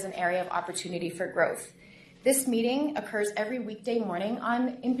identified as an area of opportunity for growth. This meeting occurs every weekday morning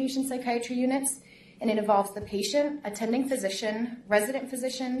on inpatient psychiatry units, and it involves the patient, attending physician, resident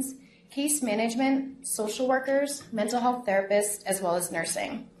physicians, case management, social workers, mental health therapists, as well as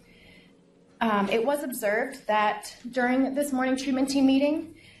nursing. It was observed that during this morning treatment team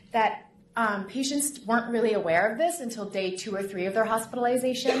meeting that patients weren't really aware of this until day 2 or 3 of their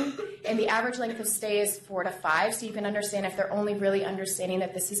hospitalization, and the average length of stay is 4 to 5, so you can understand if they're only really understanding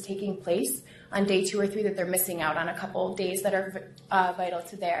that this is taking place on day 2 or 3, that they're missing out on a couple of days that are vital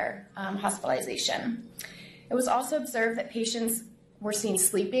to their hospitalization. It was also observed that patients were seen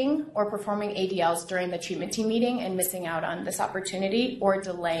sleeping or performing ADLs during the treatment team meeting and missing out on this opportunity or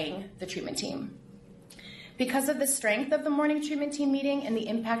delaying the treatment team. Because of the strength of the morning treatment team meeting and the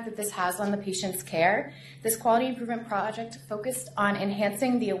impact that this has on the patient's care, this quality improvement project focused on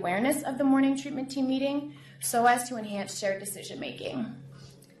enhancing the awareness of the morning treatment team meeting so as to enhance shared decision making.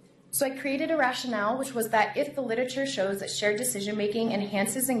 So I created a rationale, which was that if the literature shows that shared decision making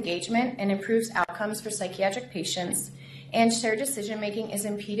enhances engagement and improves outcomes for psychiatric patients, and shared decision-making is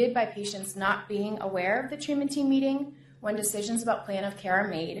impeded by patients not being aware of the treatment team meeting when decisions about plan of care are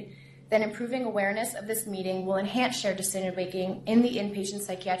made, then improving awareness of this meeting will enhance shared decision-making in the inpatient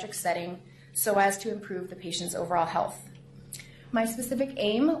psychiatric setting so as to improve the patient's overall health. My specific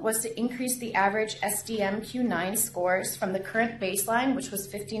aim was to increase the average SDMQ9 scores from the current baseline, which was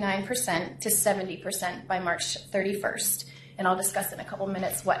 59%, to 70% by March 31st. And I'll discuss in a couple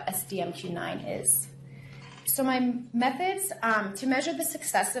minutes what SDMQ9 is. So my methods to measure the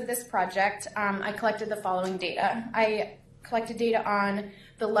success of this project, I collected the following data. I collected data on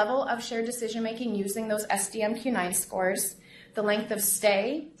the level of shared decision-making using those SDMQ-9 scores, the length of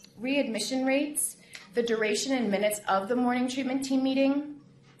stay, readmission rates, the duration in minutes of the morning treatment team meeting,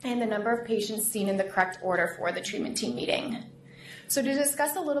 and the number of patients seen in the correct order for the treatment team meeting. So to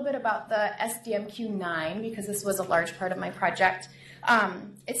discuss a little bit about the SDMQ-9, because this was a large part of my project,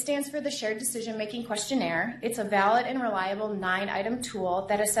 it stands for the Shared Decision-Making Questionnaire. It's a valid and reliable 9-item tool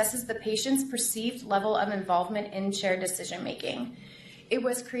that assesses the patient's perceived level of involvement in shared decision-making. It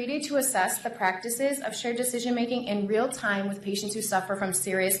was created to assess the practices of shared decision-making in real time with patients who suffer from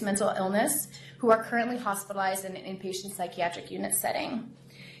serious mental illness who are currently hospitalized in an inpatient psychiatric unit setting.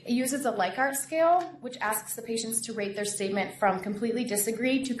 It uses a Likert scale, which asks the patients to rate their statement from completely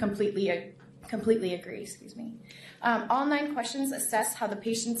disagree to completely agree. All 9 questions assess how the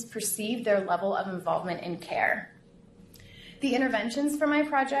patients perceive their level of involvement in care. The interventions for my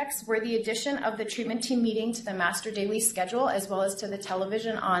projects were the addition of the treatment team meeting to the master daily schedule, as well as to the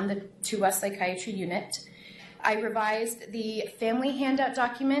television on the 2 West Psychiatry unit. I revised the family handout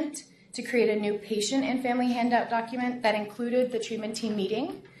document to create a new patient and family handout document that included the treatment team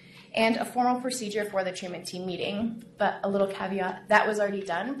meeting and a formal procedure for the treatment team meeting. But a little caveat, that was already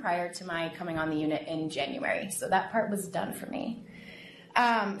done prior to my coming on the unit in January. So that part was done for me.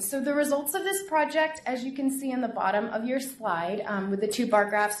 So the results of this project, as you can see in the bottom of your slide with the 2 bar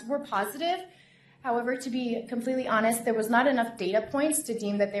graphs, were positive. However, to be completely honest, there was not enough data points to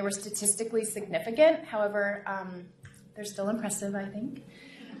deem that they were statistically significant. However, they're still impressive, I think.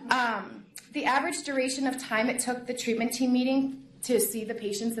 The average duration of time it took the treatment team meeting to see the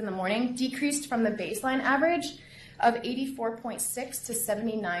patients in the morning decreased from the baseline average of 84.6 to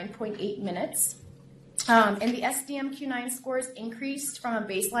 79.8 minutes. And the SDMQ-9 scores increased from a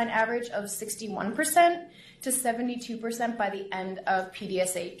baseline average of 61% to 72% by the end of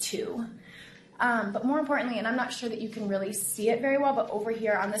PDSA 2. But more importantly, and I'm not sure that you can really see it very well, but over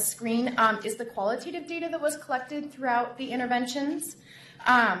here on the screen is the qualitative data that was collected throughout the interventions.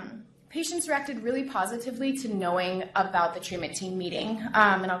 Patients reacted really positively to knowing about the treatment team meeting,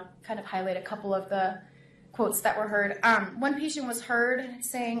 and I'll kind of highlight a couple of the quotes that were heard. One patient was heard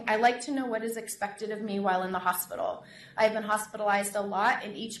saying, "I like to know what is expected of me while in the hospital. I've been hospitalized a lot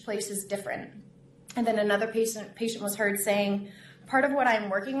and each place is different." And then another patient was heard saying, "Part of what I'm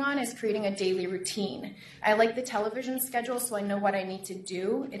working on is creating a daily routine. I like the television schedule so I know what I need to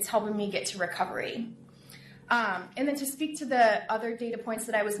do. It's helping me get to recovery." And then to speak to the other data points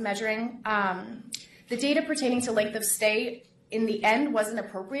that I was measuring, the data pertaining to length of stay in the end wasn't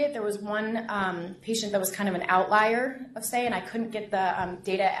appropriate. There was one patient that was kind of an outlier of stay, and I couldn't get the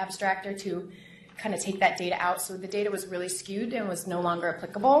data abstractor to kind of take that data out. So the data was really skewed and was no longer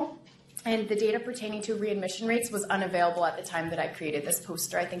applicable. And the data pertaining to readmission rates was unavailable at the time that I created this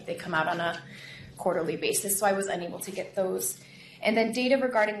poster. I think they come out on a quarterly basis, so I was unable to get those. And then data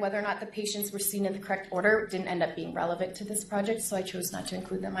regarding whether or not the patients were seen in the correct order didn't end up being relevant to this project, so I chose not to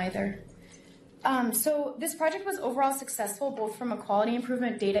include them either. So this project was overall successful both from a quality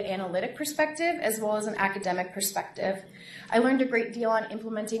improvement data analytic perspective as well as an academic perspective. I learned a great deal on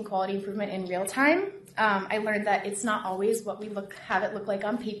implementing quality improvement in real time. I learned that it's not always what we have it look like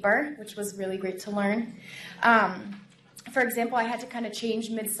on paper, which was really great to learn. For example, I had to kind of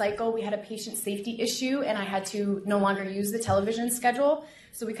change mid-cycle. We had a patient safety issue, and I had to no longer use the television schedule.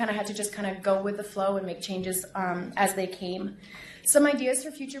 So we kind of had to just kind of go with the flow and make changes as they came. Some ideas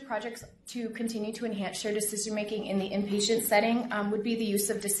for future projects to continue to enhance shared decision-making in the inpatient setting would be the use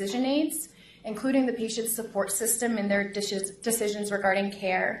of decision aids, including the patient's support system in their decisions regarding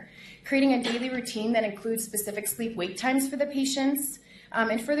care, creating a daily routine that includes specific sleep-wake times for the patients,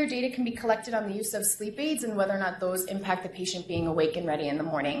 and further data can be collected on the use of sleep aids and whether or not those impact the patient being awake and ready in the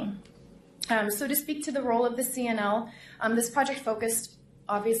morning. So to speak to the role of the CNL, this project focused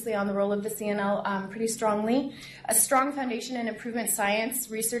obviously on the role of the CNL pretty strongly. A strong foundation in improvement science,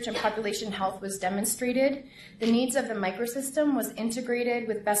 research, and population health was demonstrated. The needs of the microsystem was integrated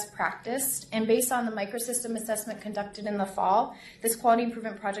with best practice, and based on the microsystem assessment conducted in the fall, this quality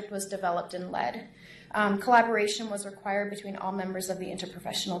improvement project was developed and led. Collaboration was required between all members of the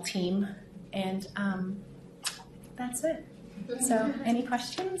interprofessional team, and that's it. So, any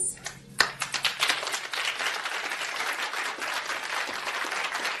questions?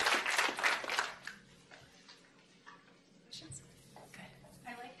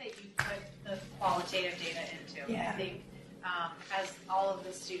 Qualitative data into. Yeah. I think as all of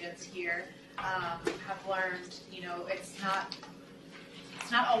the students here have learned, it's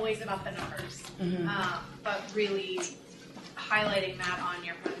not always about the numbers, but really highlighting that on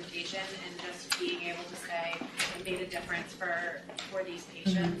your presentation and just being able to say, made a difference for these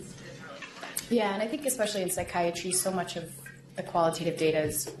patients is really important. Yeah, and I think especially in psychiatry, so much of the qualitative data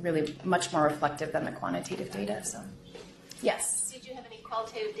is really much more reflective than the quantitative data. So, yes. Did you have any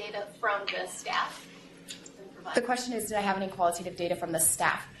qualitative data from the staff? The question is, did I have any qualitative data from the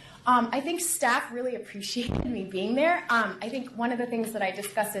staff? I think staff really appreciated me being there. I think one of the things that I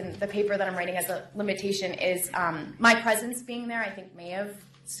discuss in the paper that I'm writing as a limitation is my presence being there, I think, may have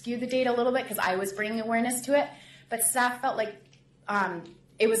skewed the data a little bit because I was bringing awareness to it. But staff felt like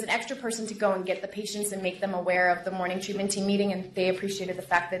it was an extra person to go and get the patients and make them aware of the morning treatment team meeting, and they appreciated the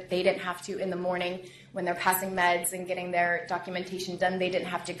fact that they didn't have to, in the morning, when they're passing meds and getting their documentation done, they didn't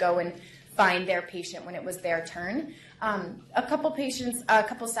have to go and find their patient when it was their turn. A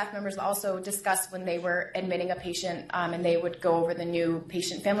couple staff members also discussed when they were admitting a patient and they would go over the new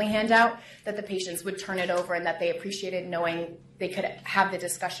patient family handout, that the patients would turn it over and that they appreciated knowing they could have the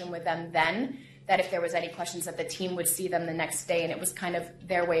discussion with them then, that if there was any questions that the team would see them the next day, and it was kind of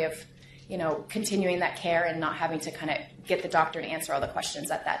their way of, continuing that care and not having to kind of get the doctor to answer all the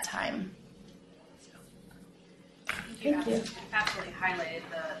questions at that time. Thank you. Absolutely highlighted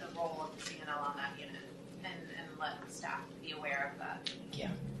the role of the CNL on that unit and let staff be aware of that. Thank you.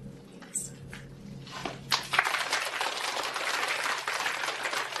 Yes.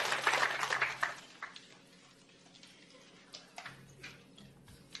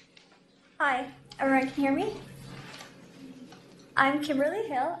 Hi, everyone can hear me? I'm Kimberly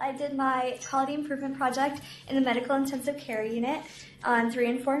Hill. I did my quality improvement project in the medical intensive care unit on 3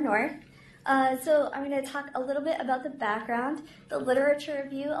 and 4 North. So I'm going to talk a little bit about the background. The literature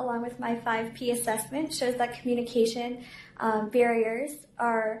review, along with my 5P assessment, shows that communication barriers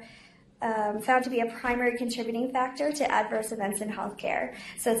are found to be a primary contributing factor to adverse events in healthcare.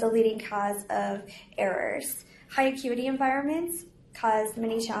 So it's a leading cause of errors. High acuity environments cause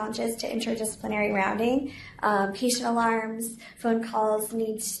many challenges to interdisciplinary rounding. Patient alarms, phone calls,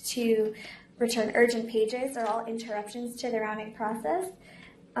 needs to return urgent pages are all interruptions to the rounding process.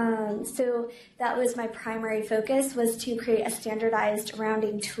 So that was my primary focus, was to create a standardized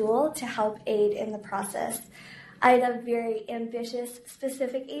rounding tool to help aid in the process. I had a very ambitious,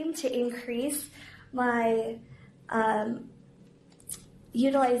 specific aim to increase my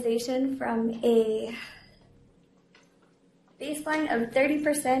utilization from a baseline of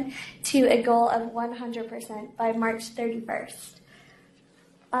 30% to a goal of 100% by March 31st.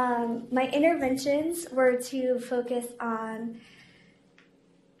 My interventions were to focus on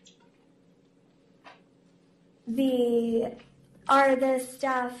the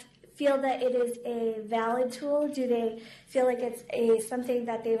staff feel that it is a valid tool? Do they feel like it's something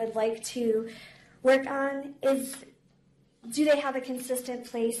that they would like to work on? Do they have a consistent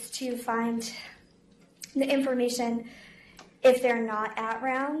place to find the information if they're not at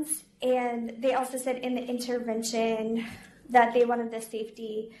rounds? And they also said in the intervention that they wanted the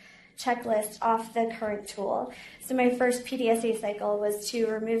safety checklist off the current tool. So my first PDSA cycle was to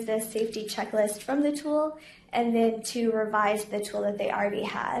remove the safety checklist from the tool and then to revise the tool that they already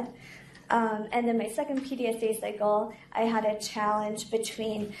had. And then my second PDSA cycle, I had a challenge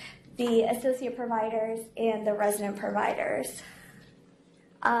between the associate providers and the resident providers.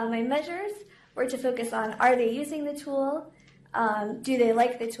 My measures were to focus on, are they using the tool? Do they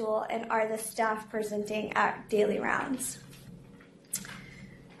like the tool? And are the staff presenting at daily rounds?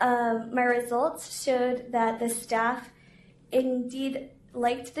 My results showed that the staff indeed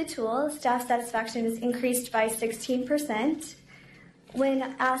liked the tool. Staff satisfaction was increased by 16%. When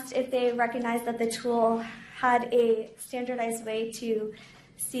asked if they recognized that the tool had a standardized way to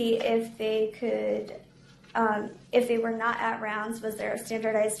see if they could, if they were not at rounds, was there a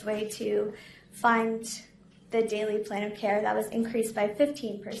standardized way to find the daily plan of care? That was increased by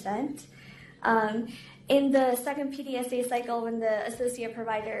 15%. In the second PDSA cycle, when the associate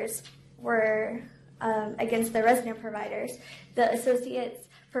providers were against the resident providers, the associates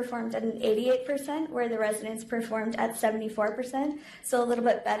performed at an 88%, where the residents performed at 74%, so a little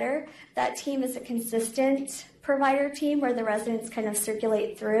bit better. That team is a consistent provider team where the residents kind of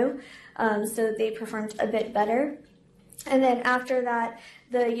circulate through, so they performed a bit better. And then after that,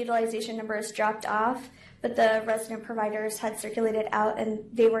 the utilization numbers dropped off, but the resident providers had circulated out and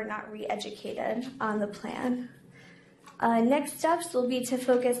they were not re-educated on the plan. Next steps will be to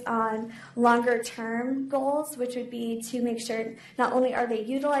focus on longer term goals, which would be to make sure not only are they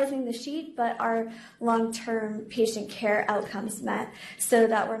utilizing the sheet, but are long-term patient care outcomes met, so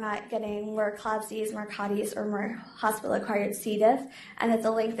that we're not getting more CLABSIs, more COTIs, or more hospital-acquired C. diff, and that the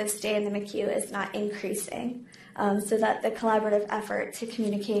length of stay in the MICU is not increasing, so that the collaborative effort to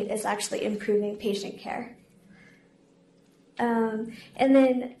communicate is actually improving patient care. And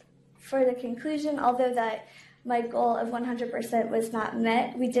then for the conclusion, although that my goal of 100% was not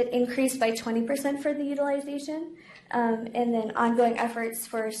met. We did increase by 20% for the utilization, and then ongoing efforts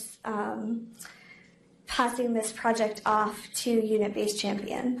for passing this project off to unit-based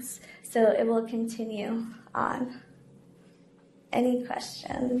champions. So it will continue on. Any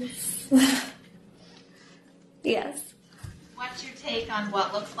questions? Yes. What's your take on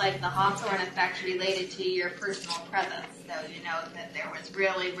what looks like the Hawthorne effect related to your personal presence? So you know that there was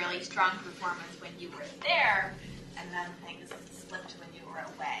really, really strong performance when you were there, and then things slipped when you were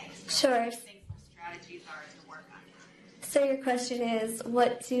away. So Sure. what do you think the strategies are to work on? So your question is,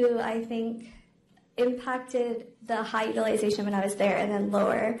 what do I think impacted the high utilization when I was there and then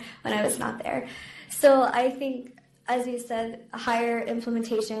lower when I was not there? So I think, as you said, higher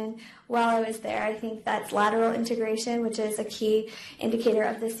implementation while I was there. I think that's lateral integration, which is a key indicator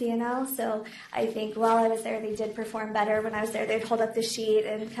of the CNL. So I think while I was there, they did perform better. When I was there, they'd hold up the sheet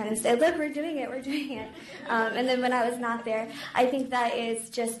and kind of say, look, we're doing it. And then when I was not there, I think that is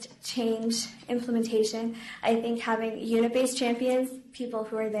just change implementation. I think having unit-based champions, people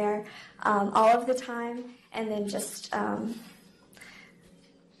who are there all of the time, and then just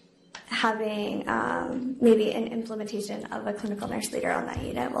having maybe an implementation of a clinical nurse leader on that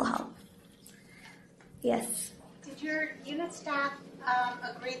unit will help. Yes? Did your unit staff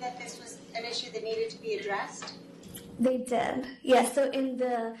agree that this was an issue that needed to be addressed? They did. Yes, so in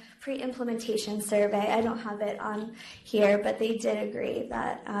the pre-implementation survey, I don't have it on here, but they did agree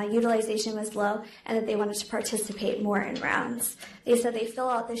that utilization was low and that they wanted to participate more in rounds. They said they fill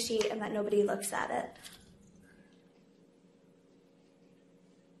out the sheet and that nobody looks at it.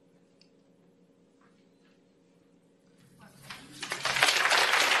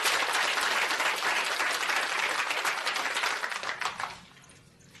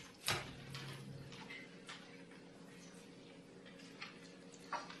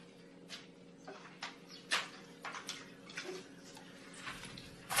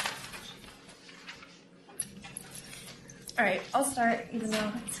 All right, I'll start even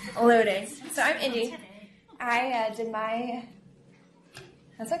though it's loading. So I'm Indy. I did my,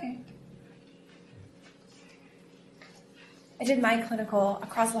 that's okay. I did my clinical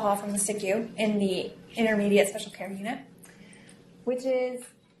across the hall from the SICU in the intermediate special care unit, which is,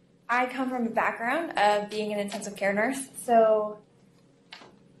 I come from a background of being an intensive care nurse, so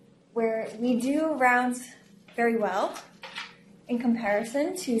where we do rounds very well in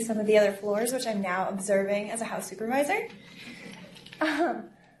comparison to some of the other floors, which I'm now observing as a house supervisor.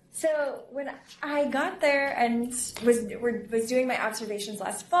 So when I got there and was doing my observations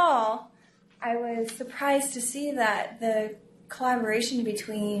last fall, I was surprised to see that the collaboration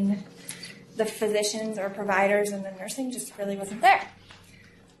between the physicians or providers and the nursing just really wasn't there.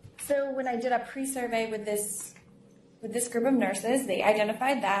 So when I did a pre-survey with this group of nurses, they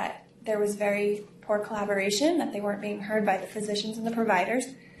identified that there was very poor collaboration, that they weren't being heard by the physicians and the providers,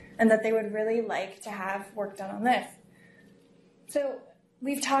 and that they would really like to have work done on this. So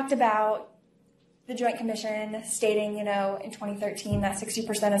we've talked about the Joint Commission stating, in 2013 that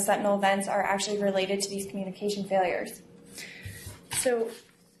 60% of sentinel events are actually related to these communication failures. So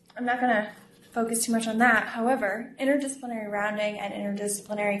I'm not going to focus too much on that. However, interdisciplinary rounding and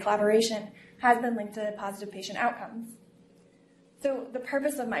interdisciplinary collaboration has been linked to positive patient outcomes. So the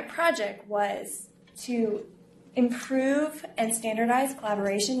purpose of my project was to improve and standardize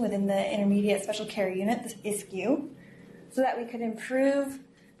collaboration within the intermediate special care unit, the ISCU, so that we could improve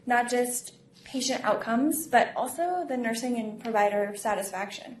not just patient outcomes, but also the nursing and provider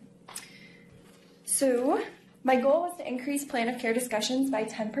satisfaction. So my goal was to increase plan of care discussions by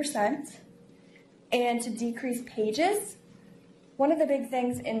 10% and to decrease pages. One of the big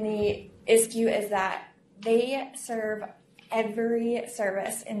things in the ISCU is that they serve every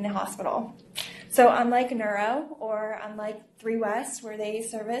service in the hospital. So unlike neuro or unlike 3 West, where they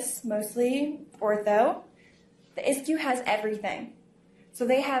service mostly ortho, the ISCU has everything. So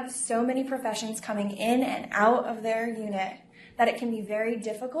they have so many professions coming in and out of their unit that it can be very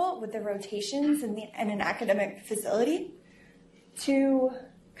difficult with the rotations in an academic facility to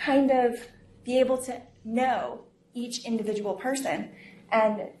kind of be able to know each individual person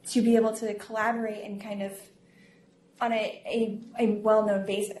and to be able to collaborate and kind of on a well-known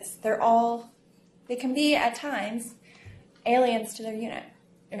basis. They can be at times aliens to their unit,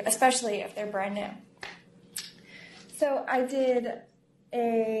 especially if they're brand new. So I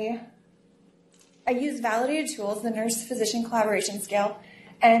used validated tools, the nurse-physician collaboration scale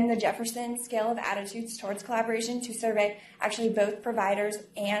and the Jefferson scale of attitudes towards collaboration to survey actually both providers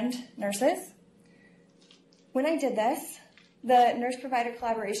and nurses. When I did this, the nurse-provider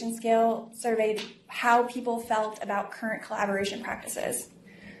collaboration scale surveyed how people felt about current collaboration practices,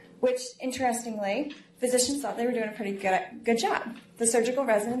 which, interestingly, physicians thought they were doing a pretty good job. The surgical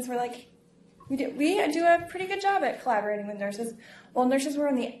residents were like, we do a pretty good job at collaborating with nurses. Well, nurses were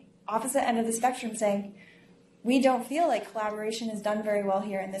on the opposite end of the spectrum saying, we don't feel like collaboration is done very well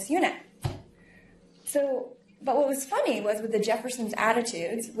here in this unit. So, but what was funny was with the Jefferson's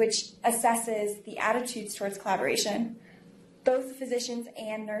Attitudes, which assesses the attitudes towards collaboration, both physicians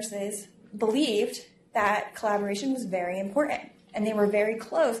and nurses believed that collaboration was very important, and they were very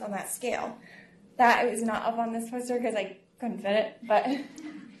close on that scale. That is not up on this poster because I couldn't fit it, but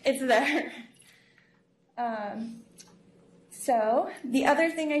it's there. So the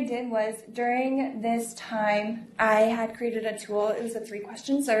other thing I did was during this time, I had created a tool. It was a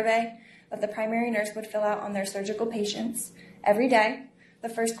 3-question survey that the primary nurse would fill out on their surgical patients every day. The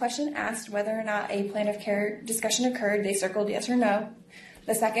first question asked whether or not a plan of care discussion occurred. They circled yes or no.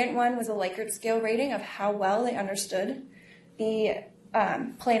 The second one was a Likert scale rating of how well they understood the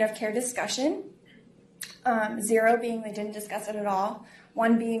plan of care discussion. 0 being they didn't discuss it at all,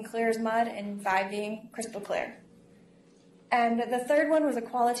 1 being clear as mud, and 5 being crystal clear. And the third one was a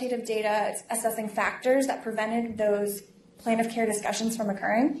qualitative data assessing factors that prevented those plan of care discussions from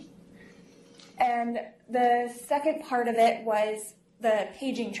occurring. And the second part of it was the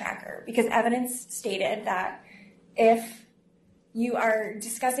paging tracker, because evidence stated that if you are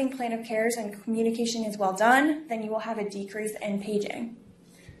discussing plan of cares and communication is well done, then you will have a decrease in paging.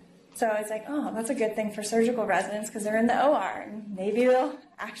 So I was like, oh, that's a good thing for surgical residents because they're in the OR and maybe they'll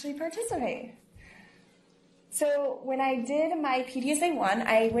actually participate. So when I did my PDSA 1,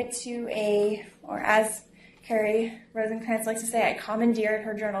 I went to or as Carrie Rosenkrantz likes to say, I commandeered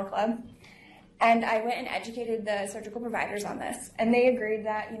her journal club. And I went and educated the surgical providers on this. And they agreed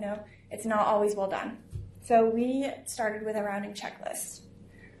that, it's not always well done. So we started with a rounding checklist.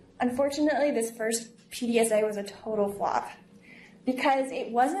 Unfortunately, this first PDSA was a total flop because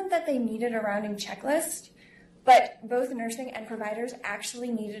it wasn't that they needed a rounding checklist, but both nursing and providers actually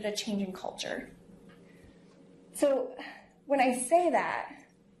needed a change in culture. So when I say that,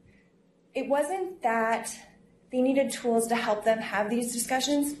 it wasn't that they needed tools to help them have these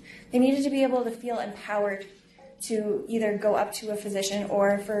discussions. They needed to be able to feel empowered to either go up to a physician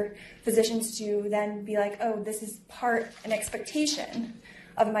or for physicians to then be like, oh, this is an expectation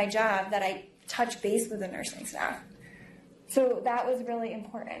of my job that I touch base with the nursing staff. So that was really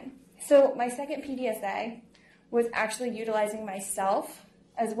important. So my second PDSA was actually utilizing myself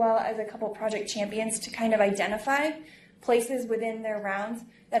as well as a couple project champions to kind of identify places within their rounds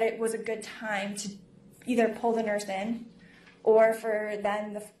that it was a good time to either pull the nurse in or for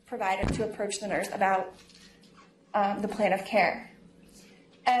then the provider to approach the nurse about the plan of care.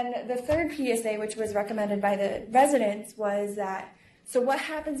 And the third PDSA, which was recommended by the residents, was that, so what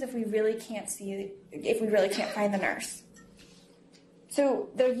happens if we really can't find the nurse? So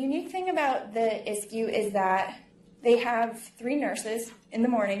the unique thing about the ISCU is that they have 3 nurses in the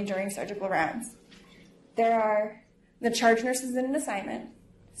morning during surgical rounds. There are the charge nurses in an assignment,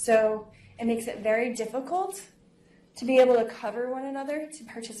 so it makes it very difficult to be able to cover one another to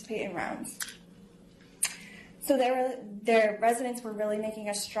participate in rounds. So their residents were really making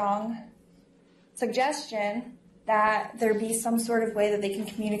a strong suggestion that there be some sort of way that they can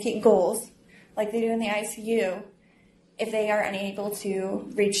communicate goals, like they do in the ICU, if they are unable to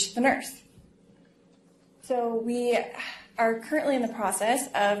reach the nurse. So we are currently in the process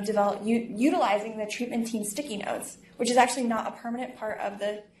of utilizing the treatment team sticky notes, which is actually not a permanent part of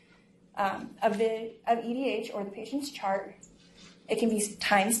EDH or the patient's chart. It can be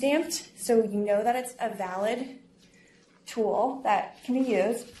time-stamped, so you know that it's a valid tool that can be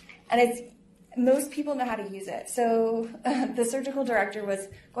used, and most people know how to use it. So the surgical director was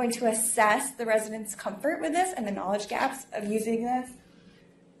going to assess the residents' comfort with this and the knowledge gaps of using this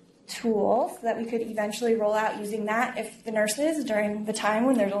tool so that we could eventually roll out using that if the nurses, during the time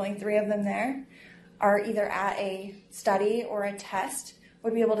when there's only 3 of them there, are either at a study or a test,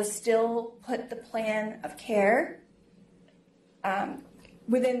 would be able to still put the plan of care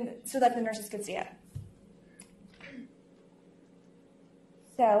within so that the nurses could see it.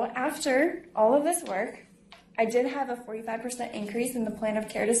 So after all of this work, I did have a 45% increase in the plan of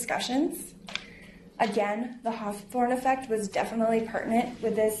care discussions. Again, the Hawthorne effect was definitely pertinent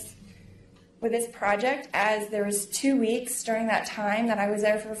with this project, as there was 2 weeks during that time that I was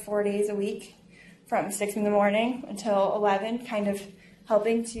there for 4 days a week from 6 in the morning until 11, kind of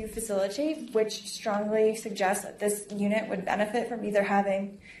helping to facilitate, which strongly suggests that this unit would benefit from either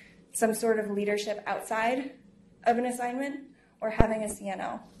having some sort of leadership outside of an assignment or having a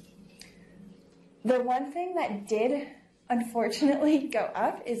CNL. The one thing that did unfortunately go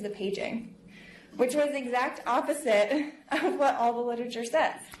up is the paging, which was the exact opposite of what all the literature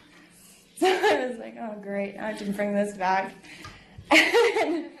says. So I was like, oh great, I have to bring this back. But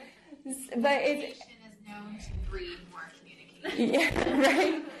it's Is known to breed more communication. yeah,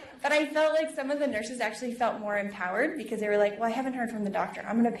 right. But I felt like some of the nurses actually felt more empowered because they were like, well, I haven't heard from the doctor.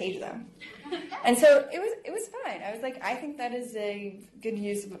 I'm going to page them. And so it was fine. I was like, I think that is a good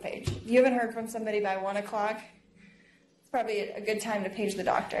use of a page. If you haven't heard from somebody by 1 o'clock, it's probably a good time to page the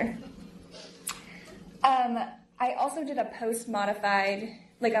doctor. I also did a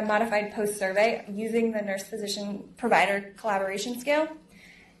modified post survey using the nurse physician provider collaboration scale.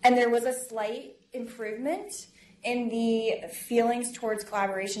 And there was a slight improvement in the feelings towards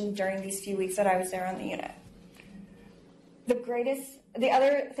collaboration during these few weeks that I was there on the unit. The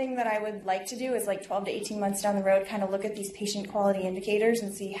other thing that I would like to do is like 12 to 18 months down the road, kind of look at these patient quality indicators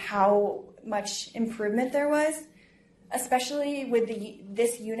and see how much improvement there was, especially with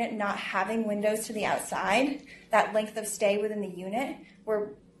this unit not having windows to the outside, that length of stay within the unit,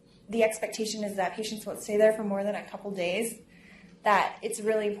 where the expectation is that patients won't stay there for more than a couple days, that it's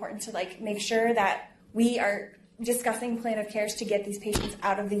really important to like make sure that we are discussing plan of cares to get these patients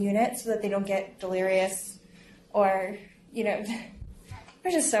out of the unit so that they don't get delirious or,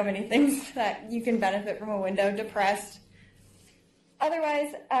 there's just so many things that you can benefit from a window, depressed.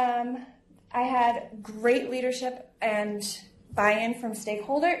 Otherwise, I had great leadership and buy-in from key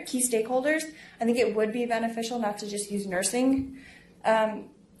stakeholders. I think it would be beneficial not to just use nursing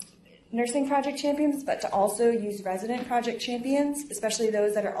project champions, but to also use resident project champions, especially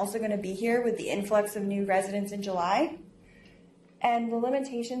those that are also going to be here with the influx of new residents in July. And the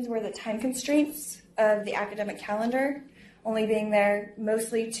limitations were the time constraints of the academic calendar, only being there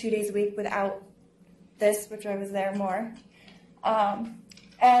mostly 2 days a week without this, which I was there more. And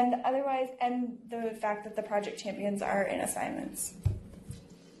the fact that the project champions are in assignments.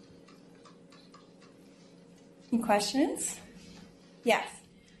 Any questions? Yes.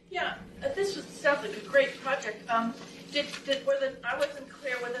 Yeah, this sounds like a great project. I wasn't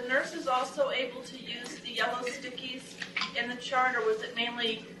clear, were the nurses also able to use the yellow stickies in the chart, or was it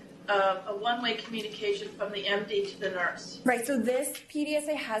mainly a one-way communication from the MD to the nurse? Right, so this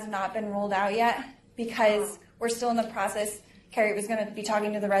PDSA has not been rolled out yet because we're still in the process. Carrie was going to be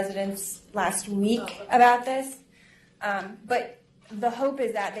talking to the residents last week about this. But the hope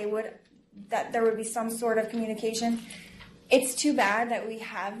is that there would be some sort of communication. It's too bad that we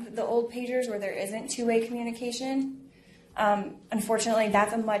have the old pagers where there isn't two-way communication. Unfortunately,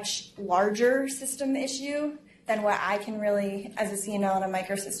 that's a much larger system issue than what I can really, as a CNL and a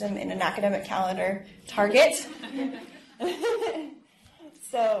microsystem in an academic calendar, target.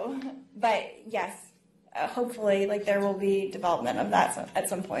 But yes, hopefully, there will be development of that at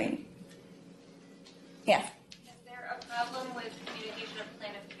some point. Yeah. Is there a problem with communication of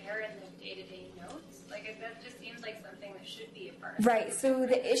plan of care in the day-to-day notes? That just seems like something that should be a part of it. Right. So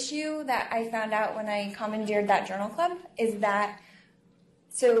the issue that I found out when I commandeered that journal club is that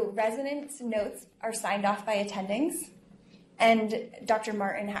residents' notes are signed off by attendings, and Dr.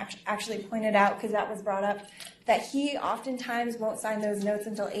 Martin actually pointed out, because that was brought up, that he oftentimes won't sign those notes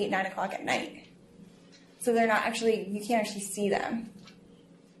until 8, 9 o'clock at night. So they're not you can't actually see them.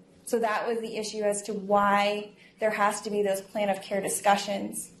 So that was the issue as to why there has to be those plan of care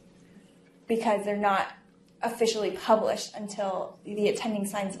discussions, because they're not officially published until the attending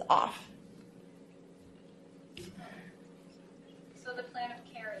signs it off. So the plan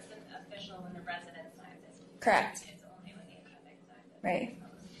of care isn't official when the resident signs it? Correct. It's only when the attending signs it? Right.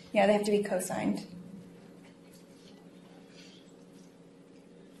 Yeah, they have to be co-signed.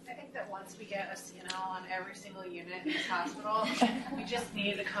 I think that once we get a CNL on every single unit in this hospital, we just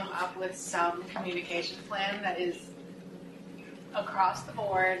need to come up with some communication plan that is across the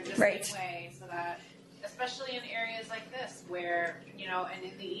board the same way, so that, especially in areas like this where, and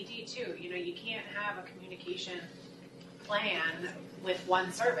in the ED too, you can't have a communication plan with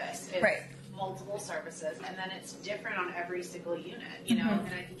one service. It's multiple services, and then it's different on every single unit, and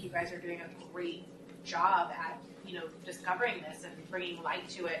I think you guys are doing a great job at, discovering this and bringing light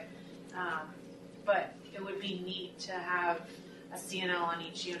to it. But it would be neat to have a CNL on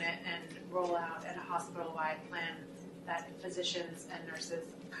each unit and roll out at a hospital-wide plan that physicians and nurses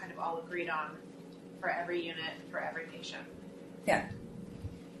kind of all agreed on for every unit, for every patient. Yeah.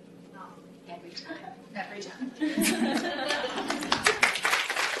 Every time. Every time.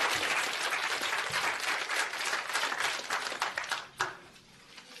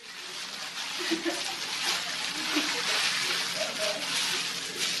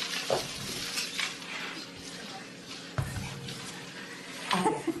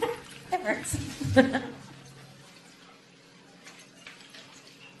 It works.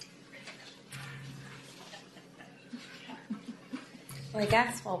 I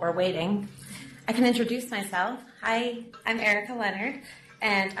guess while we're waiting, I can introduce myself. Hi, I'm Erica Leonard,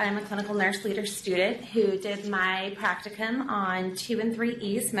 and I'm a clinical nurse leader student who did my practicum on 2 and 3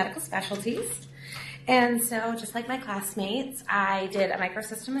 East medical specialties. And so, just like my classmates, I did a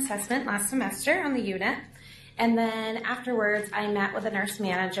microsystem assessment last semester on the unit. And then afterwards, I met with the nurse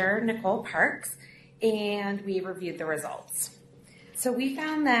manager, Nicole Parks, and we reviewed the results. So we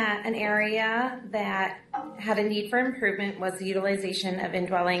found that an area that had a need for improvement was the utilization of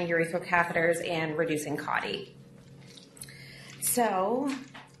indwelling urethral catheters and reducing CAUTI. So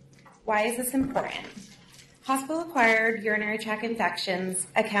why is this important? Hospital-acquired urinary tract infections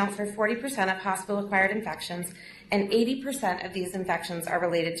account for 40% of hospital-acquired infections, and 80% of these infections are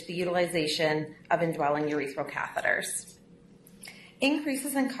related to the utilization of indwelling urethral catheters.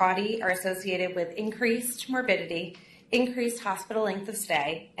 Increases in CAUTI are associated with increased morbidity, increased hospital length of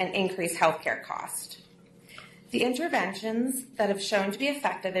stay, and increased healthcare cost. The interventions that have shown to be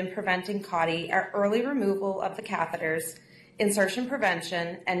effective in preventing CAUTI are early removal of the catheters, insertion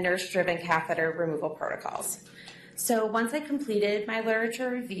prevention, and nurse-driven catheter removal protocols. So once I completed my literature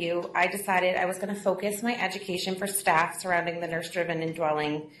review, I decided I was going to focus my education for staff surrounding the nurse-driven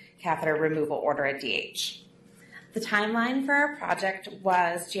indwelling catheter removal order at DH. The timeline for our project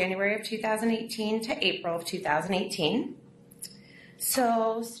was January of 2018 to April of 2018.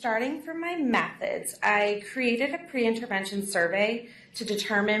 So starting from my methods, I created a pre-intervention survey to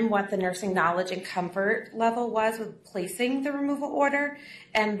determine what the nursing knowledge and comfort level was with placing the removal order.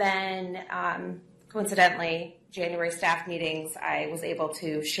 And then, coincidentally, January staff meetings, I was able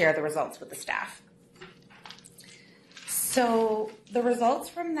to share the results with the staff. So the results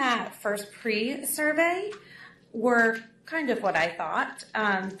from that first pre-survey were kind of what I thought.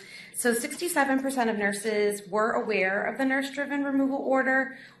 So 67% of nurses were aware of the nurse-driven removal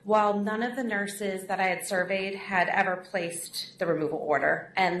order, while none of the nurses that I had surveyed had ever placed the removal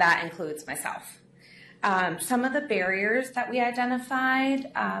order, and that includes myself. Some of the barriers that we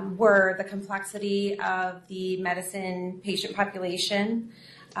identified were the complexity of the medicine patient population,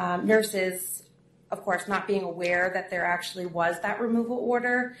 nurses, of course, not being aware that there actually was that removal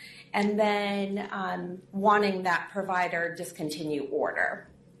order, and then wanting that provider discontinue order.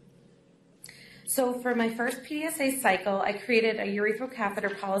 So for my first PDSA cycle, I created a urethral catheter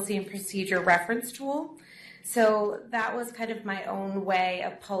policy and procedure reference tool. So that was kind of my own way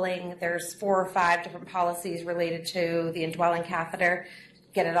of pulling, there's 4 or 5 different policies related to the indwelling catheter,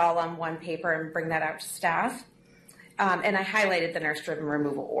 get it all on one paper and bring that out to staff. And I highlighted the nurse-driven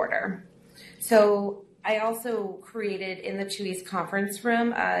removal order. So I also created in the 2 East conference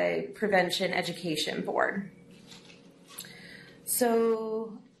room a prevention education board.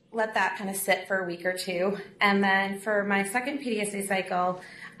 So let that kind of sit for a week or 2. And then for my second PDSA cycle,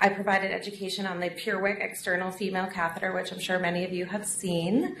 I provided education on the PureWick external female catheter, which I'm sure many of you have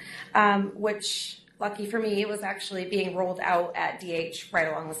seen, which, lucky for me, was actually being rolled out at DH right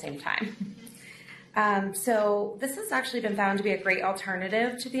along the same time. So this has actually been found to be a great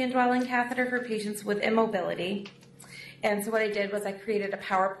alternative to the indwelling catheter for patients with immobility. And so what I did was I created a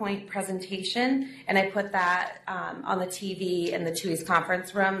PowerPoint presentation, and I put that on the TV in the 2 East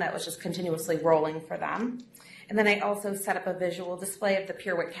conference room that was just continuously rolling for them. And then I also set up a visual display of the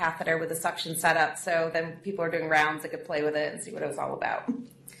PureWick catheter with a suction setup, so then people are doing rounds, they could play with it and see what it was all about.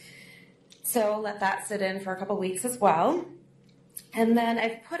 So let that sit in for a couple weeks as well. And then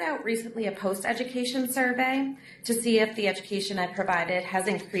I've put out recently a post-education survey to see if the education I provided has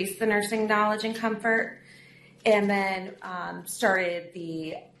increased the nursing knowledge and comfort, and then started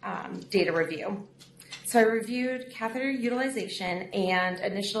the data review. So I reviewed catheter utilization and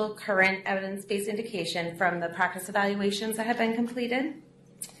initial current evidence-based indication from the practice evaluations that have been completed.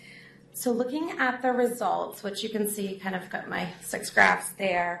 So looking at the results, which you can see kind of got my 6 graphs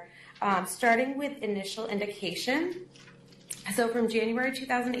there, starting with initial indication. So from January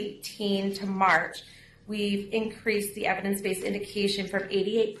 2018 to March, we've increased the evidence-based indication from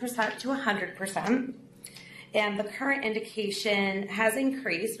 88% to 100%. And the current indication has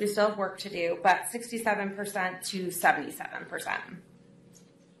increased. We still have work to do, but 67% to 77%.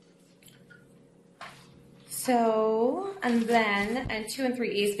 So, and then, and 2 and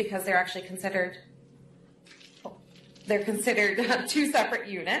 3 East, because they're actually considered, they're considered 2 separate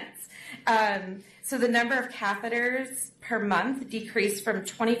units. So the number of catheters per month decreased from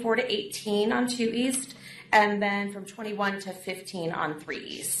 24 to 18 on 2 East, and then from 21 to 15 on 3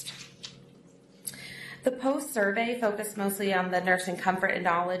 East. The post-survey focused mostly on the nursing comfort and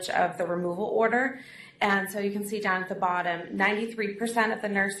knowledge of the removal order. And so you can see down at the bottom, 93% of the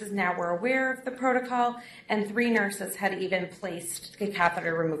nurses now were aware of the protocol, and 3 nurses had even placed the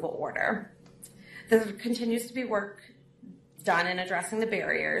catheter removal order. There continues to be work done in addressing the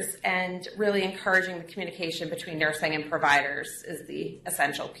barriers, and really encouraging the communication between nursing and providers is the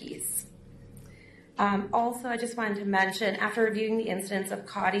essential piece. Also, I just wanted to mention, after reviewing the incidence of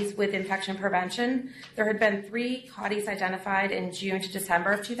CAUTIs with infection prevention, there had been 3 CAUTIs identified in June to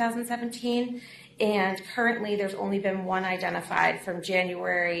December of 2017, and currently there's only been 1 identified from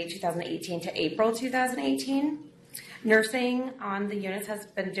January 2018 to April 2018. Nursing on the units has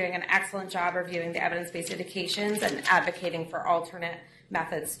been doing an excellent job reviewing the evidence-based indications and advocating for alternate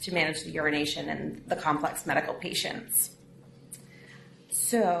methods to manage the urination in the complex medical patients.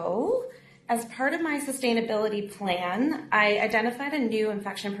 So, as part of my sustainability plan, I identified a new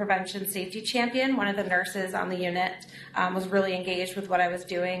infection prevention safety champion. One of the nurses on the unit was really engaged with what I was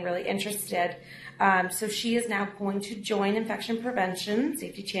doing, really interested. So she is now going to join Infection Prevention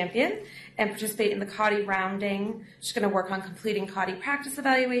Safety Champion and participate in the CAUTI rounding. She's going to work on completing CAUTI practice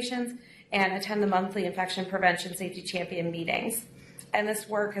evaluations and attend the monthly Infection Prevention Safety Champion meetings. And this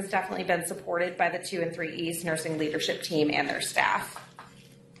work has definitely been supported by the 2 and 3 East nursing leadership team and their staff.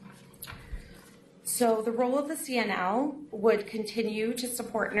 So the role of the CNL would continue to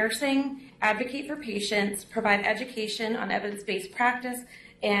support nursing, advocate for patients, provide education on evidence-based practice,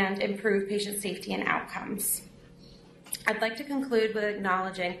 and improve patient safety and outcomes. I'd like to conclude with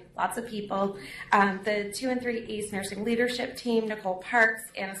acknowledging lots of people, the 2 and 3 East Nursing Leadership Team, Nicole Parks,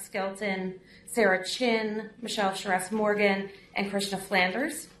 Anna Skelton, Sarah Chin, Michelle Charest Morgan, and Krishna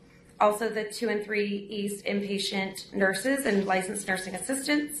Flanders. Also the 2 and 3 East Inpatient Nurses and Licensed Nursing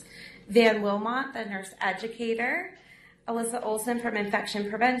Assistants, Van Wilmot, the nurse educator, Alyssa Olson from Infection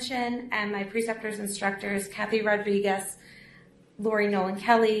Prevention, and my preceptors, instructors, Kathy Rodriguez, Lori Nolan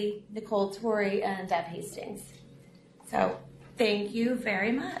Kelly, Nicole Torrey, and Deb Hastings. So thank you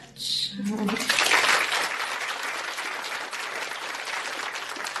very much.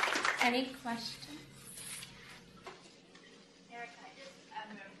 Any questions? Erica, I'm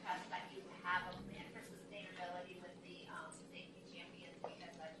impressed that you have a plan for sustainability with the safety champions,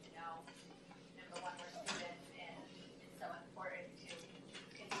 because as you know, number one, we're students, and it's so important to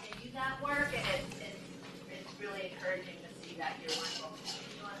continue that work, and it's really encouraging to see that you're working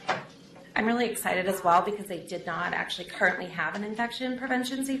on it. I'm really excited as well because they did not actually currently have an infection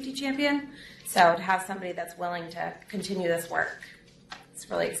prevention safety champion. So to have somebody that's willing to continue this work, it's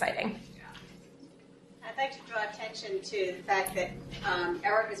really exciting. I'd like to draw attention to the fact that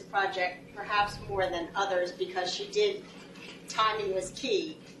Erica's project, perhaps more than others, because she did, timing was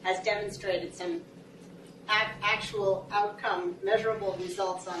key, has demonstrated some actual outcome, measurable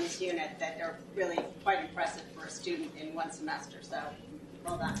results on this unit that are really quite impressive for a student in 1 semester. So,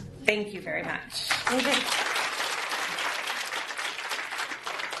 well done. Thank you very much.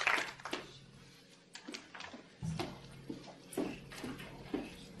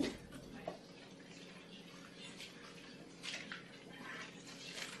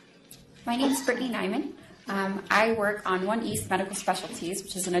 My name is Brittany Nyman. I work on 1 East Medical Specialties,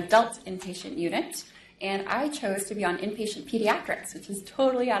 which is an adult inpatient unit, and I chose to be on inpatient pediatrics, which is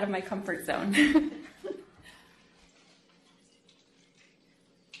totally out of my comfort zone.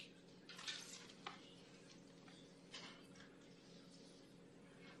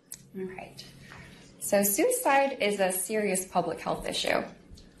 All right. So suicide is a serious public health issue.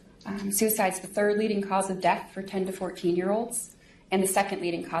 Suicide is the 3rd leading cause of death for 10 to 14-year-olds and the 2nd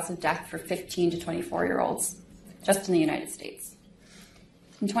leading cause of death for 15 to 24-year-olds, just in the United States.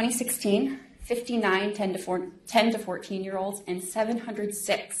 In 2016, 59 10 to 14-year-olds and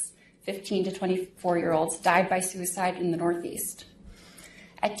 706 15 to 24-year-olds died by suicide in the Northeast.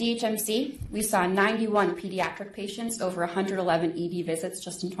 At DHMC, we saw 91 pediatric patients over 111 ED visits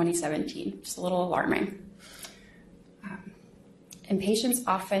just in 2017, just a little alarming. And patients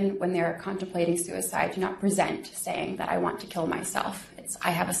often, when they're contemplating suicide, do not present saying that I want to kill myself. It's, I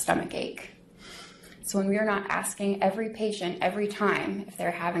have a stomach ache. So when we are not asking every patient every time if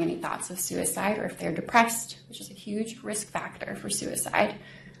they're having any thoughts of suicide or if they're depressed, which is a huge risk factor for suicide,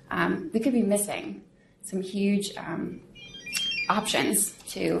 we could be missing some huge options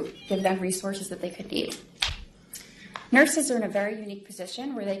to give them resources that they could need. Nurses are in a very unique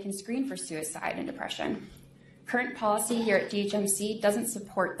position where they can screen for suicide and depression. Current policy here at DHMC doesn't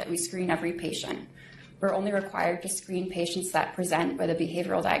support that we screen every patient. We're only required to screen patients that present with a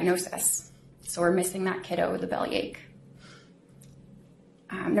behavioral diagnosis. So we're missing that kiddo with a bellyache.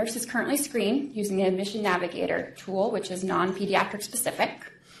 Nurses currently screen using the Admission Navigator tool, which is non-pediatric specific.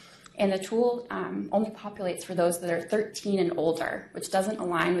 And the tool only populates for those that are 13 and older, which doesn't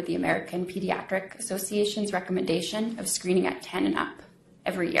align with the American Pediatric Association's recommendation of screening at 10 and up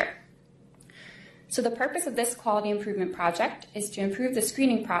every year. So the purpose of this quality improvement project is to improve the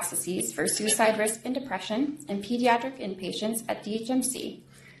screening processes for suicide risk and depression in pediatric inpatients at DHMC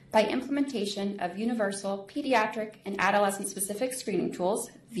by implementation of universal pediatric and adolescent-specific screening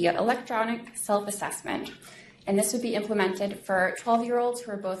tools via electronic self-assessment. And this would be implemented for 12-year-olds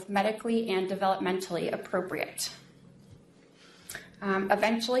who are both medically and developmentally appropriate.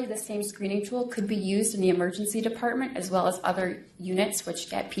 Eventually, the same screening tool could be used in the emergency department as well as other units which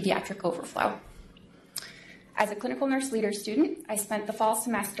get pediatric overflow. As a clinical nurse leader student, I spent the fall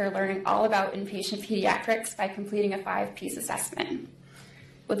semester learning all about inpatient pediatrics by completing a 5-piece assessment.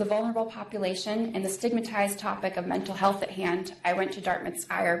 With the vulnerable population and the stigmatized topic of mental health at hand, I went to Dartmouth's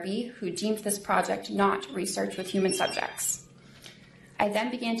IRB, who deemed this project not research with human subjects. I then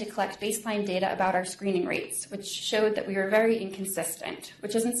began to collect baseline data about our screening rates, which showed that we were very inconsistent,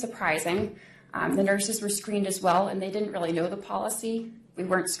 which isn't surprising. The nurses were screened as well, and they didn't really know the policy. We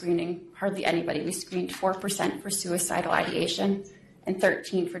weren't screening hardly anybody. We screened 4% for suicidal ideation and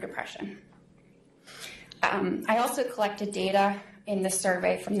 13% for depression. I also collected data in the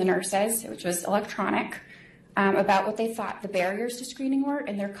survey from the nurses, which was electronic, about what they thought the barriers to screening were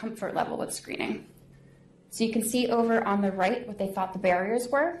and their comfort level with screening. So you can see over on the right what they thought the barriers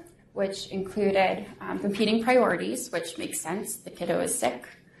were, which included competing priorities, which makes sense. The kiddo is sick.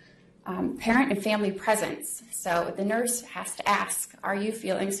 Parent and family presence. So the nurse has to ask, are you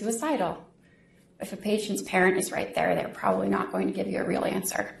feeling suicidal? If a patient's parent is right there, they're probably not going to give you a real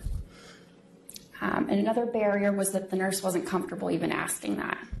answer. And another barrier was that the nurse wasn't comfortable even asking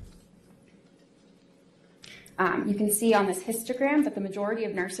that. You can see on this histogram that the majority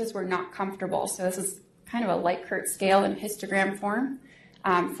of nurses were not comfortable. So this is kind of a Likert scale in histogram form,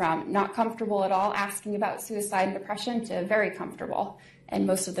 from not comfortable at all asking about suicide and depression to very comfortable. And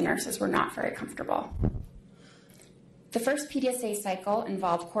most of the nurses were not very comfortable. The first PDSA cycle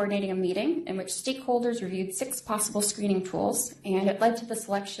involved coordinating a meeting in which stakeholders reviewed 6 possible screening tools, and it led to the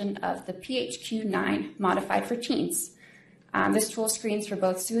selection of the PHQ-9 modified for teens. This tool screens for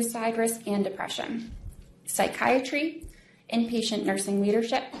both suicide risk and depression. Psychiatry, inpatient nursing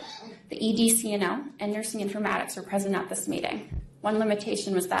leadership, the ED CNL, and nursing informatics were present at this meeting. One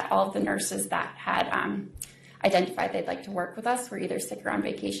limitation was that all of the nurses that had identified they'd like to work with us were either sick or on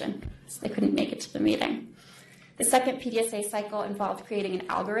vacation, so they couldn't make it to the meeting. The second PDSA cycle involved creating an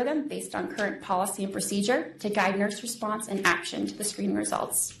algorithm based on current policy and procedure to guide nurse response and action to the screening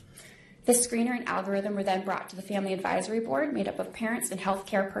results. This screener and algorithm were then brought to the Family Advisory Board, made up of parents and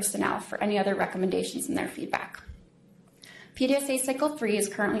healthcare personnel, for any other recommendations in their feedback. PDSA Cycle 3 is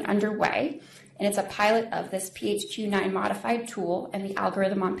currently underway, and it's a pilot of this PHQ-9 modified tool and the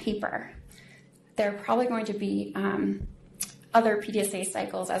algorithm on paper. There are probably going to be other PDSA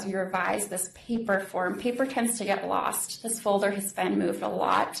cycles as we revise this paper form. Paper tends to get lost. This folder has been moved a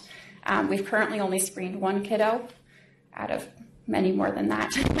lot. We've currently only screened 1 kiddo out of many more than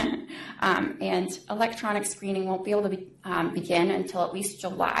that. And electronic screening won't be able to begin until at least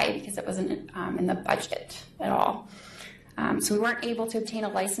July because it wasn't in the budget at all. So we weren't able to obtain a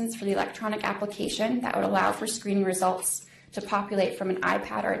license for the electronic application that would allow for screening results to populate from an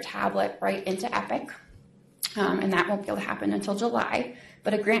iPad or a tablet right into Epic. And that won't be able to happen until July.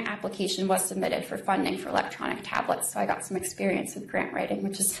 But a grant application was submitted for funding for electronic tablets, so I got some experience with grant writing,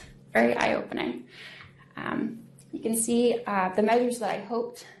 which is very eye-opening. You can see the measures that I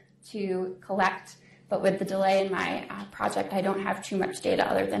hoped to collect, but with the delay in my project, I don't have too much data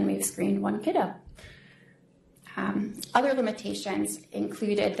other than we've screened 1 kiddo. Other limitations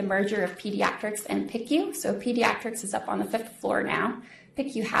included the merger of pediatrics and PICU. So pediatrics is up on the 5th floor now.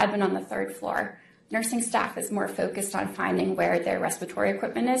 PICU had been on the 3rd floor. Nursing staff is more focused on finding where their respiratory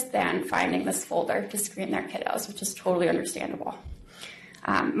equipment is than finding this folder to screen their kiddos, which is totally understandable.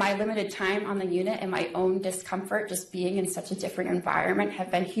 My limited time on the unit and my own discomfort just being in such a different environment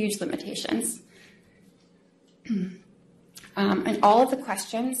have been huge limitations. And all of the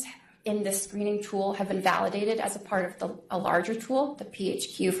questions in this screening tool have been validated as a part of a larger tool, the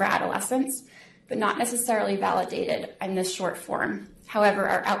PHQ for adolescents, but not necessarily validated in this short form. However,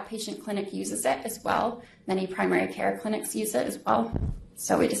 our outpatient clinic uses it as well. Many primary care clinics use it as well.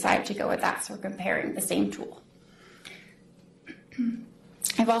 So we decided to go with that, so we're comparing the same tool.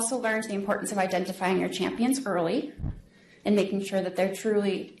 I've also learned the importance of identifying your champions early and making sure that they're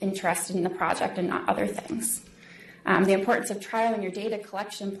truly interested in the project and not other things. The importance of trialing your data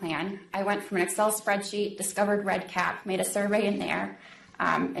collection plan. I went from an Excel spreadsheet, discovered REDCap, made a survey in there,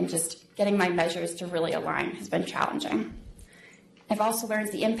 and just getting my measures to really align has been challenging. I've also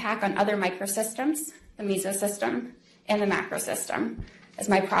learned the impact on other microsystems, the mesosystem, and the macrosystem, as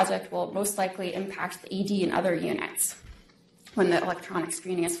my project will most likely impact the ED and other units when the electronic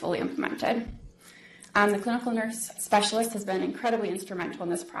screening is fully implemented. The clinical nurse specialist has been incredibly instrumental in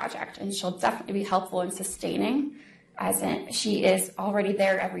this project, and she'll definitely be helpful in sustaining, as in she is already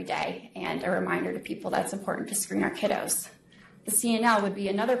there every day and a reminder to people that it's important to screen our kiddos. The CNL would be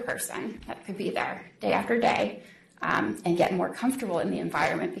another person that could be there day after day and get more comfortable in the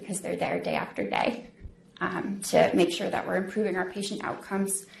environment because they're there day after day to make sure that we're improving our patient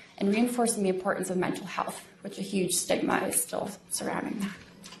outcomes and reinforcing the importance of mental health, which a huge stigma is still surrounding that.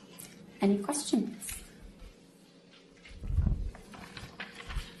 Any questions?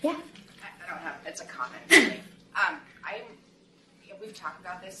 Yeah. I don't have, it's a comment. We've talked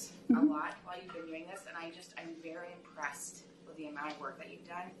about this a lot while you've been doing this, and I'm very impressed with the amount of work that you've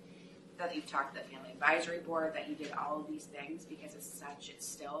done, that you've talked to the Family Advisory Board, that you did all of these things, because there's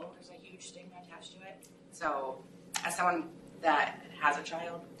a huge stigma attached to it. So as someone that has a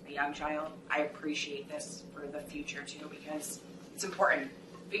child, a young child, I appreciate this for the future too, because it's important.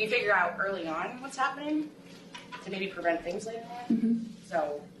 We can figure out early on what's happening to maybe prevent things later on.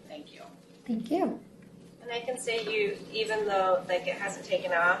 So thank you. Thank you. And I can say even though it hasn't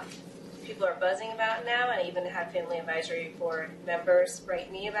taken off, people are buzzing about it now, and I even had Family Advisory Board members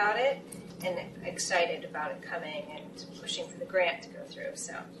write me about it and excited about it coming and pushing for the grant to go through.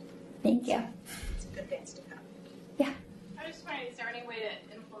 So thank you. It's good things to come. Yeah. I was wondering, is there any way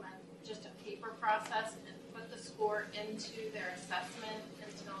to implement just a paper process and put the score into their assessment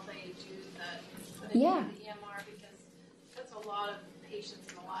until they put it into the EMR, because that's a lot of patience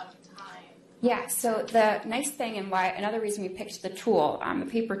and a lot of time. Yeah, so the nice thing and why another reason we picked the tool, the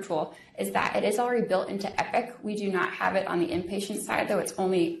paper tool, is that it is already built into Epic. We do not have it on the inpatient side, though it's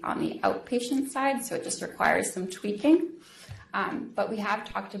only on the outpatient side, so it just requires some tweaking. But we have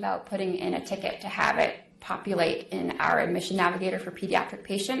talked about putting in a ticket to have it populate in our admission navigator for pediatric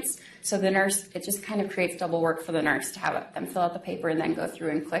patients. So the nurse, it just kind of creates double work for the nurse to have them fill out the paper and then go through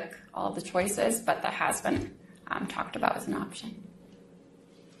and click all of the choices, but that has been talked about as an option.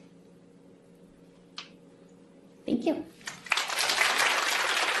 Thank you.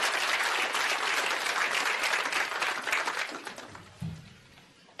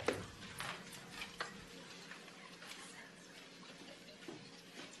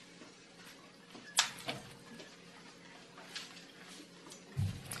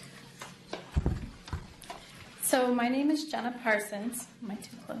 So my name is Jenna Parsons. Am I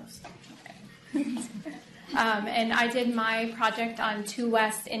too close? Okay. And I did my project on 2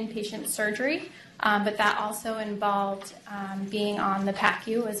 West inpatient surgery, but that also involved being on the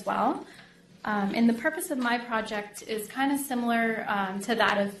PACU as well. And the purpose of my project is kind of similar to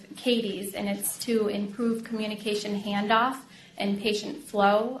that of Katie's, and it's to improve communication handoff and patient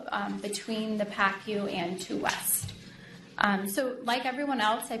flow between the PACU and 2 West. So like everyone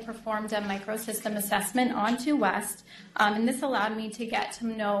else, I performed a microsystem assessment on 2 West, and this allowed me to get to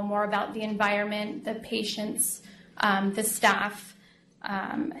know more about the environment, the patients, the staff,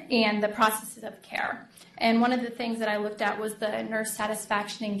 and the processes of care. And one of the things that I looked at was the Nurse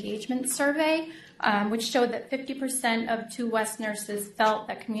Satisfaction Engagement Survey, which showed that 50% of 2 West nurses felt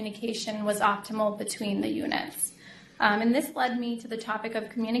that communication was optimal between the units. And this led me to the topic of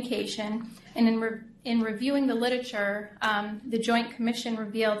communication. And in reviewing the literature, the Joint Commission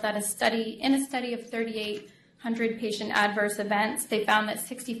revealed that in a study of 3,800 patient adverse events, they found that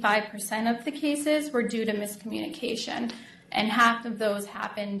 65% of the cases were due to miscommunication, and half of those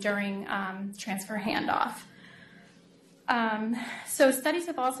happened during transfer handoff. So studies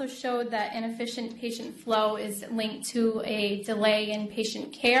have also showed that inefficient patient flow is linked to a delay in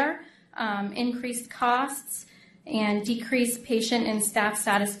patient care, increased costs, and decreased patient and staff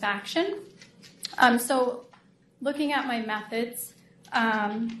satisfaction. So looking at my methods,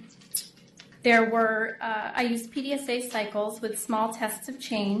 I used PDSA cycles with small tests of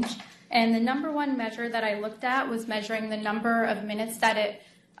change, and the number one measure that I looked at was measuring the number of minutes that it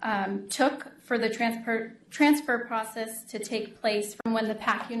took for the transfer process to take place from when the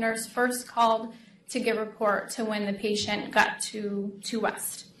PACU nurse first called to give a report to when the patient got to 2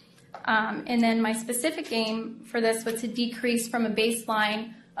 West. And then my specific aim for this was to decrease from a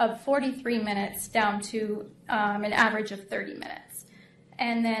baseline of 43 minutes down to an average of 30 minutes.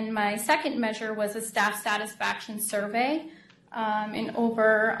 And then my second measure was a staff satisfaction survey. And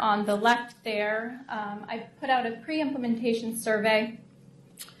over on the left there, I put out a pre-implementation survey.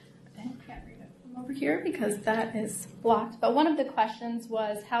 I can't read it from over here because that is blocked. But one of the questions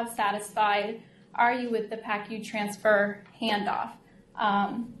was, how satisfied are you with the PACU transfer handoff?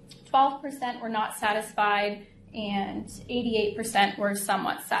 12% were not satisfied, and 88% were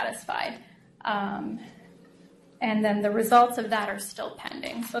somewhat satisfied. And then the results of that are still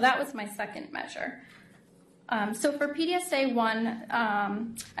pending. So that was my second measure. So for PDSA 1,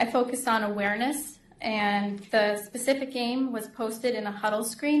 I focused on awareness and the specific aim was posted in a huddle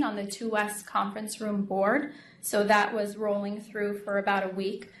screen on the 2S conference room board. So that was rolling through for about a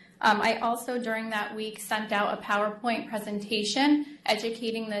week. I also, during that week, sent out a PowerPoint presentation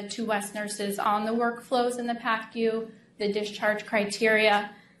educating the 2S nurses on the workflows in the PACU, the discharge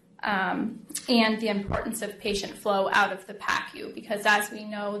criteria, and the importance of patient flow out of the PACU, because as we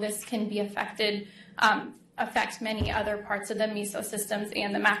know, this can be affect many other parts of the mesosystems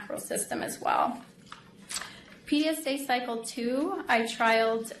and the macro system as well. PDSA cycle 2, I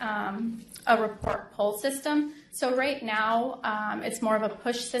trialed a report pull system. So right now, it's more of a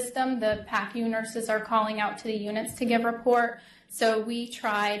push system. The PACU nurses are calling out to the units to give report. So we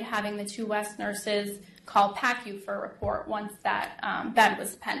tried having the 2S nurses call PACU for a report once that bed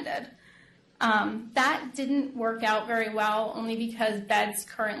was pended. That didn't work out very well, only because beds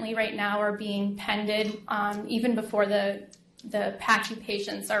currently right now are being pended even before the PACU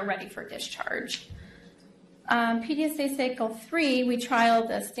patients are ready for discharge. PDSA cycle 3, we trialed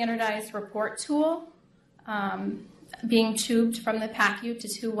a standardized report tool being tubed from the PACU to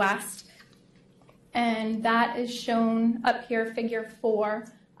 2 and that is shown up here, figure 4.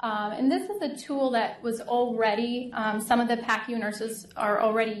 And this is a tool that was already, some of the PACU nurses are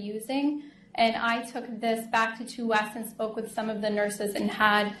already using, and I took this back to 2S and spoke with some of the nurses and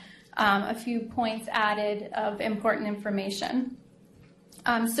had a few points added of important information.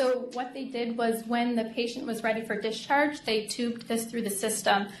 So what they did was when the patient was ready for discharge, they tubed this through the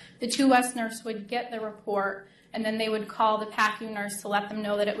system. The 2S nurse would get the report, and then they would call the PACU nurse to let them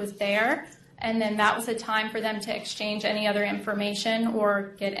know that it was there. And then that was a time for them to exchange any other information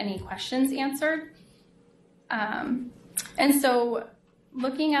or get any questions answered. And so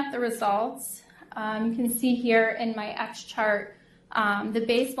looking at the results, you can see here in my X chart, the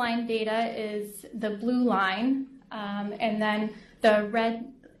baseline data is the blue line, and then the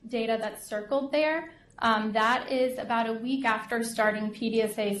red data that's circled there, that is about a week after starting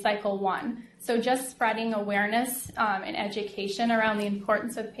PDSA cycle 1. So just spreading awareness and education around the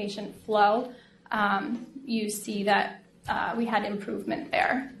importance of patient flow, you see that we had improvement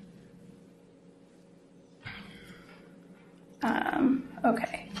there.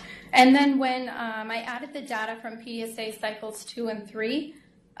 Okay. And then when I added the data from PDSA cycles 2 and 3,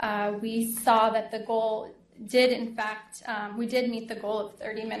 we saw that the goal did, in fact, we did meet the goal of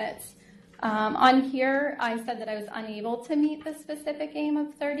 30 minutes. On here, I said that I was unable to meet the specific aim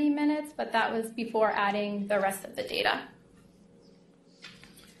of 30 minutes, but that was before adding the rest of the data.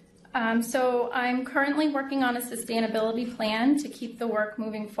 So I'm currently working on a sustainability plan to keep the work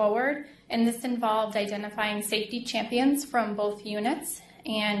moving forward, and this involved identifying safety champions from both units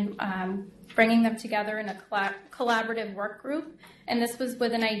and bringing them together in a collaborative work group. And this was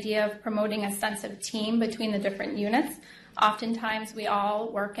with an idea of promoting a sense of team between the different units. Oftentimes we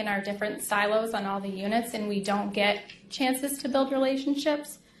all work in our different silos on all the units, and we don't get chances to build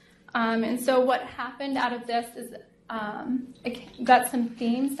relationships. And so what happened out of this is I got some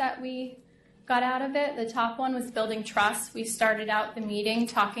themes that we got out of it. The top one was building trust. We started out the meeting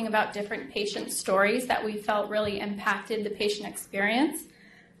talking about different patient stories that we felt really impacted the patient experience,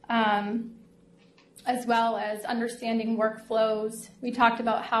 as well as understanding workflows. We talked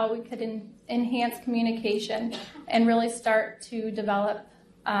about how we could enhance communication and really start to develop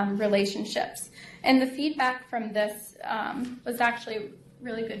relationships. And the feedback from this was actually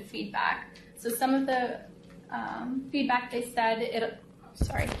really good feedback. So some of the feedback, they said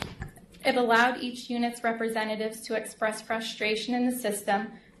it allowed each unit's representatives to express frustration in the system,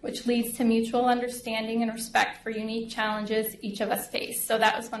 which leads to mutual understanding and respect for unique challenges each of us face. So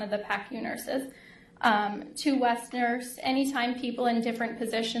that was one of the PACU nurses. 2 nurse, anytime people in different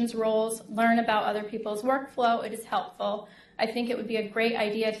positions, roles, learn about other people's workflow, it is helpful. I think it would be a great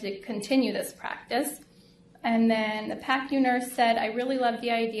idea to continue this practice. And then the PACU nurse said, I really love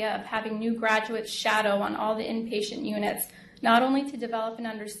the idea of having new graduates shadow on all the inpatient units, not only to develop an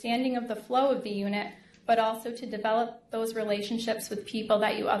understanding of the flow of the unit, but also to develop those relationships with people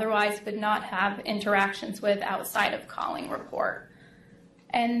that you otherwise would not have interactions with outside of calling report.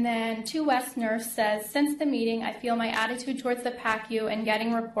 And then 2S nurse says, since the meeting, I feel my attitude towards the PACU and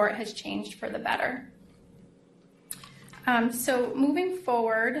getting report has changed for the better. So moving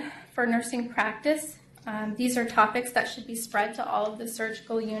forward for nursing practice, these are topics that should be spread to all of the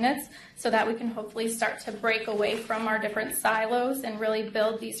surgical units so that we can hopefully start to break away from our different silos and really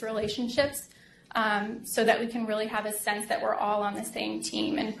build these relationships so that we can really have a sense that we're all on the same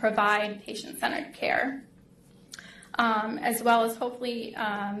team and provide patient-centered care, as well as hopefully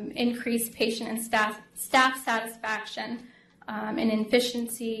increase patient and staff satisfaction and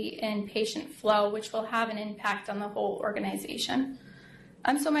efficiency in patient flow, which will have an impact on the whole organization.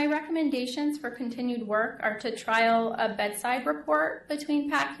 So my recommendations for continued work are to trial a bedside report between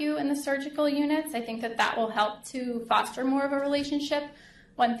PACU and the surgical units. I think that that will help to foster more of a relationship.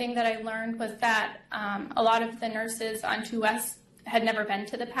 One thing that I learned was that a lot of the nurses on 2S had never been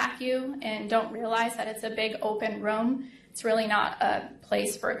to the PACU and don't realize that it's a big open room. It's really not a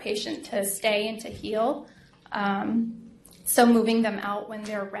place for a patient to stay and to heal. So moving them out when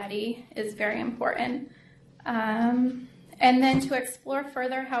they're ready is very important. And then to explore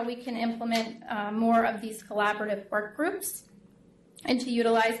further how we can implement more of these collaborative work groups and to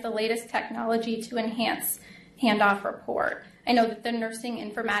utilize the latest technology to enhance handoff report. I know that the Nursing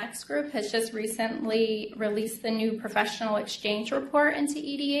Informatics Group has just recently released the new professional exchange report into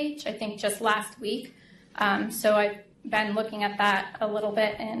EDH, I think just last week. So I've been looking at that a little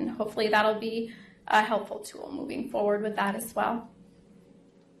bit, and hopefully that'll be a helpful tool moving forward with that as well.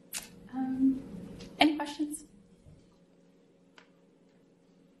 Any questions?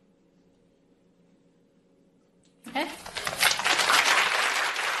 Okay.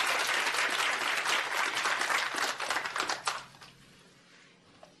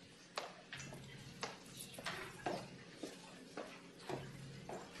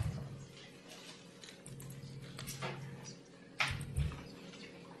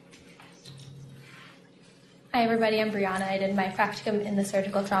 Hi everybody, I'm Brianna. I did my practicum in the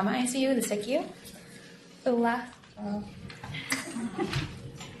surgical trauma ICU, the SICU.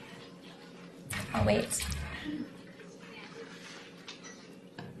 I'll wait.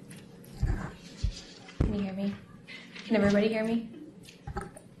 Can you hear me? Can everybody hear me?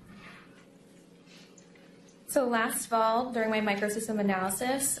 So last fall, during my microsystem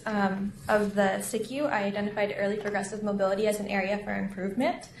analysis of the SICU, I identified early progressive mobility as an area for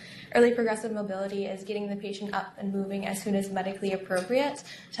improvement. Early progressive mobility is getting the patient up and moving as soon as medically appropriate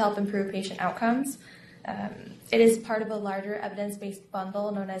to help improve patient outcomes. It is part of a larger evidence-based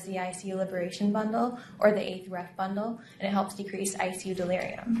bundle known as the ICU Liberation Bundle or the 8th REF Bundle, and it helps decrease ICU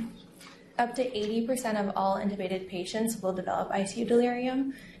delirium. Up to 80% of all intubated patients will develop ICU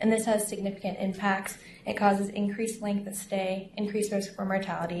delirium, and this has significant impacts. It causes increased length of stay, increased risk for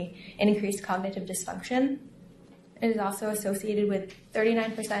mortality, and increased cognitive dysfunction. It is also associated with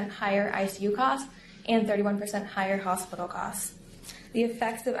 39% higher ICU costs and 31% higher hospital costs. The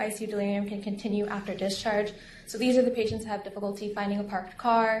effects of ICU delirium can continue after discharge, so these are the patients who have difficulty finding a parked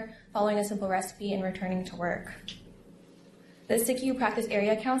car, following a simple recipe, and returning to work. The SICU Practice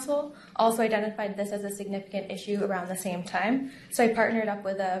Area Council also identified this as a significant issue around the same time, so I partnered up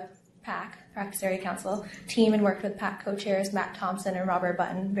with a PAC, Practice Area Council, team and worked with PAC co-chairs Matt Thompson and Robert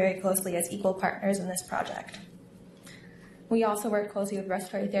Button very closely as equal partners in this project. We also worked closely with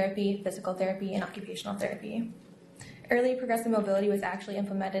respiratory therapy, physical therapy, and occupational therapy. Early progressive mobility was actually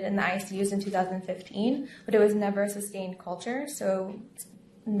implemented in the ICUs in 2015, but it was never a sustained culture, so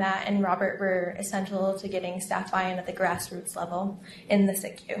Matt and Robert were essential to getting staff buy-in at the grassroots level in the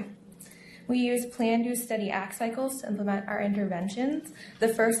SICU. We used plan, do, study, act cycles to implement our interventions. The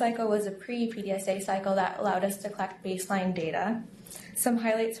first cycle was a pre-PDSA cycle that allowed us to collect baseline data. Some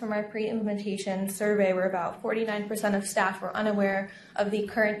highlights from our pre-implementation survey were about 49% of staff were unaware of the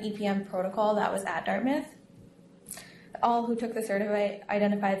current EPM protocol that was at Dartmouth. All who took the survey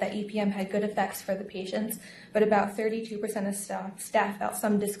identified that EPM had good effects for the patients, but about 32% of staff felt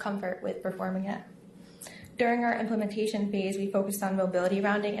some discomfort with performing it. During our implementation phase, we focused on mobility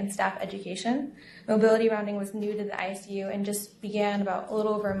rounding and staff education. Mobility rounding was new to the ICU and just began about a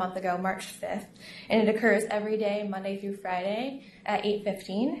little over a month ago, March 5th. And it occurs every day, Monday through Friday at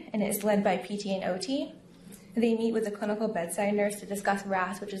 8:15, and it is led by PT and OT. They meet with a clinical bedside nurse to discuss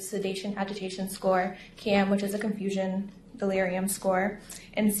RASS, which is sedation agitation score, CAM, which is a confusion delirium score,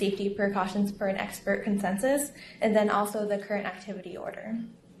 and safety precautions per an expert consensus, and then also the current activity order.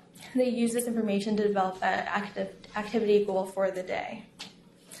 They use this information to develop an activity goal for the day.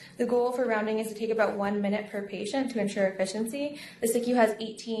 The goal for rounding is to take about 1 minute per patient to ensure efficiency. The SICU has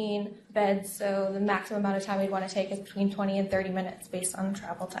 18 beds, so the maximum amount of time we'd want to take is between 20 and 30 minutes based on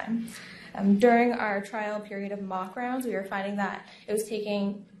travel time. During our trial period of mock rounds, we were finding that it was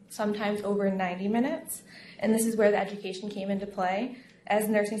taking sometimes over 90 minutes, and this is where the education came into play. As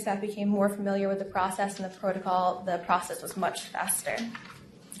nursing staff became more familiar with the process and the protocol, the process was much faster.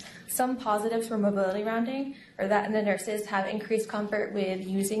 Some positives for mobility rounding are that the nurses have increased comfort with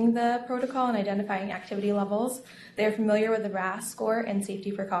using the protocol and identifying activity levels. They're familiar with the RASS score and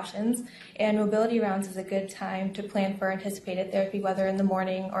safety precautions, and mobility rounds is a good time to plan for anticipated therapy, whether in the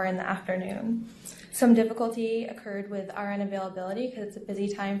morning or in the afternoon. Some difficulty occurred with RN availability because it's a busy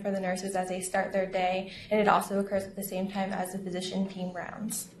time for the nurses as they start their day, and it also occurs at the same time as the physician team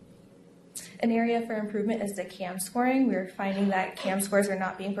rounds. An area for improvement is the CAM scoring. We're finding that CAM scores are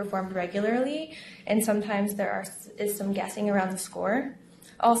not being performed regularly, and sometimes there is some guessing around the score.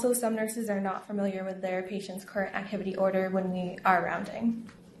 Also, some nurses are not familiar with their patient's current activity order when we are rounding.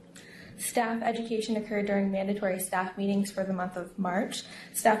 Staff education occurred during mandatory staff meetings for the month of March.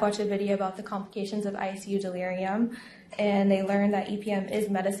 Staff watched a video about the complications of ICU delirium, and they learned that EPM is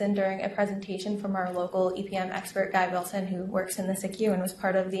medicine during a presentation from our local EPM expert, Guy Wilson, who works in the SICU and was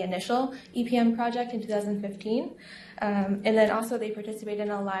part of the initial EPM project in 2015. And then also they participated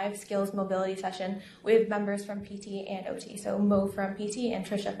in a live skills mobility session with members from PT and OT, so Mo from PT and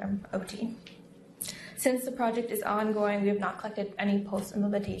Trisha from OT. Since the project is ongoing, we have not collected any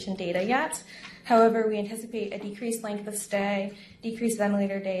post-implementation data yet. However, we anticipate a decreased length of stay, decreased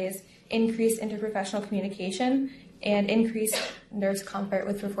ventilator days, increased interprofessional communication, and increased nurse comfort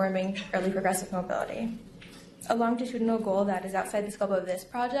with performing early progressive mobility. A longitudinal goal that is outside the scope of this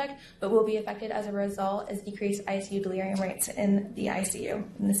project, but will be affected as a result, is decreased ICU delirium rates in the ICU,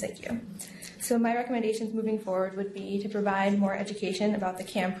 in the SICU. So my recommendations moving forward would be to provide more education about the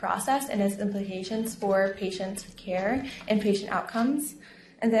CAM process and its implications for patient care and patient outcomes,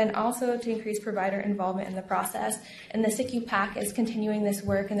 and then also to increase provider involvement in the process. And the SICU PAC is continuing this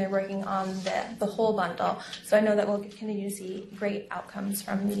work, and they're working on the whole bundle. So I know that we'll continue to see great outcomes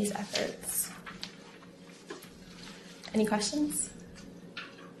from these efforts. Any questions?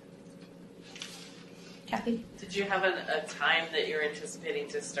 Kathy? Did you have a time that you're anticipating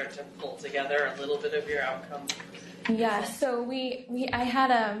to start to pull together a little bit of your outcome? Yeah, so I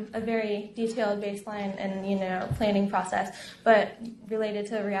had a very detailed baseline and planning process, but related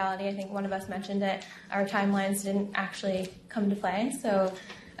to reality, I think one of us mentioned it, our timelines didn't actually come to play. So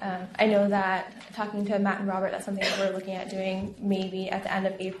I know that talking to Matt and Robert, that's something that we're looking at doing maybe at the end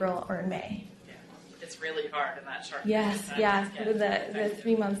of April or in May. Yeah, it's really hard in that short Yes, period of yeah, time to for get the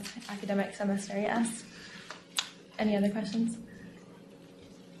 3-month academic semester, yes. Any other questions?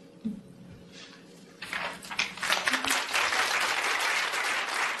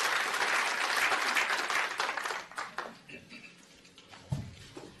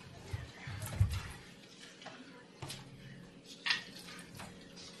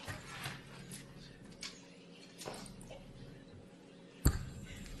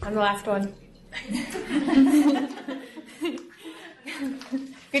 I'm the last one.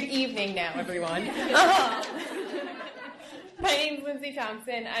 Good evening now, everyone. My name's Lindsay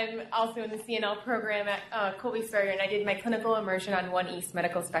Thompson. I'm also in the CNL program at Colby, Sawyer, and I did my clinical immersion on 1 East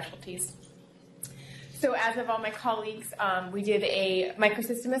Medical Specialties. So as of all my colleagues, we did a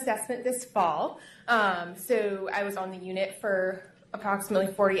microsystem assessment this fall. So I was on the unit for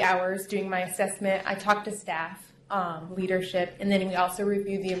approximately 40 hours doing my assessment. I talked to staff, leadership, and then we also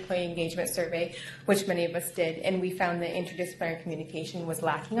reviewed the employee engagement survey, which many of us did, and we found that interdisciplinary communication was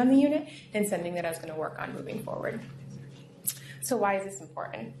lacking on the unit and something that I was going to work on moving forward. So why is this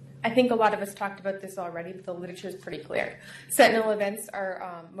important? I think a lot of us talked about this already, but the literature is pretty clear. Sentinel events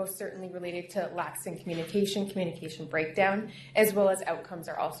are most certainly related to lacks in communication breakdown, as well as outcomes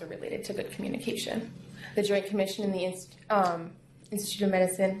are also related to good communication. The Joint Commission and the Institute of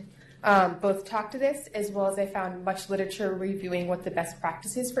Medicine both talked to this, as well as I found much literature reviewing what the best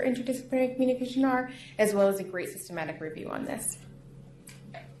practices for interdisciplinary communication are, as well as a great systematic review on this.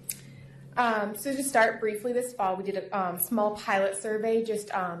 So to start briefly this fall, we did a small pilot survey, just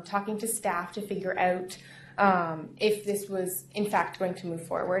talking to staff to figure out if this was in fact going to move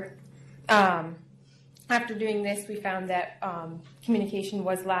forward. After doing this, we found that communication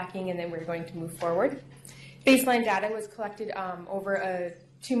was lacking, and then we were going to move forward. Baseline data was collected over a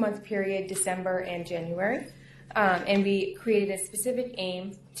 2-month period, December and January, and we created a specific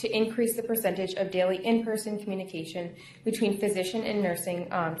aim to increase the percentage of daily in-person communication between physician and nursing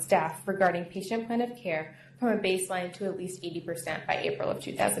staff regarding patient plan of care from a baseline to at least 80% by April of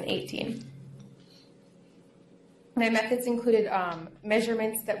 2018. My methods included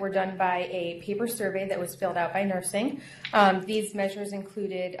measurements that were done by a paper survey that was filled out by nursing. These measures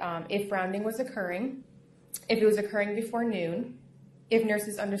included if rounding was occurring, if it was occurring before noon, if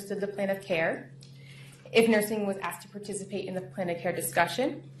nurses understood the plan of care, if nursing was asked to participate in the plan of care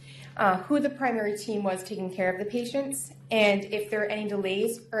discussion, who the primary team was taking care of the patients, and if there were any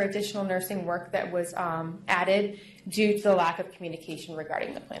delays or additional nursing work that was added due to the lack of communication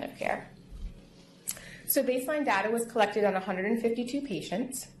regarding the plan of care. So baseline data was collected on 152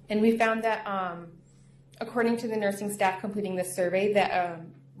 patients, and we found that according to the nursing staff completing this survey, that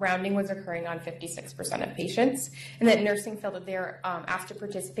rounding was occurring on 56% of patients, and that nursing felt that they were asked to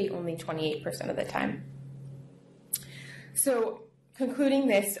participate only 28% of the time. So concluding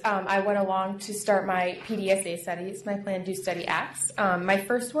this, I went along to start my PDSA studies, my Plan, Do, Study, Acts. My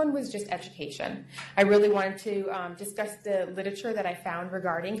first one was just education. I really wanted to discuss the literature that I found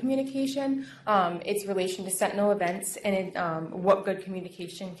regarding communication, its relation to sentinel events, and what good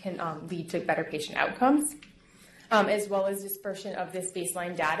communication can lead to better patient outcomes, as well as dispersion of this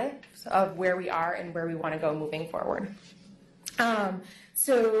baseline data of where we are and where we want to go moving forward.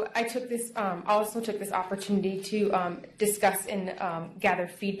 So I took this, also took this opportunity to discuss and gather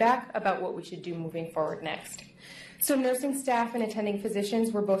feedback about what we should do moving forward next. So nursing staff and attending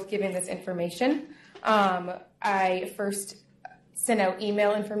physicians were both given this information. I first sent out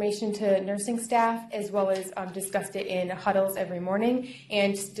email information to nursing staff, as well as discussed it in huddles every morning,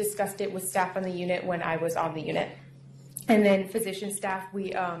 and discussed it with staff on the unit when I was on the unit. And then physician staff,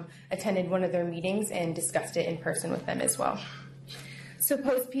 we attended one of their meetings and discussed it in person with them as well. So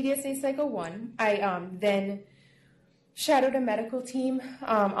post PDSA Cycle 1, I then shadowed a medical team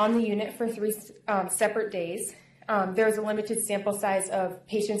on the unit for 3 separate days. There was a limited sample size of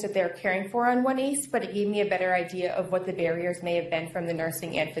patients that they were caring for on 1ACE, but it gave me a better idea of what the barriers may have been from the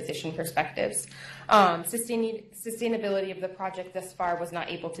nursing and physician perspectives. Sustainability of the project thus far was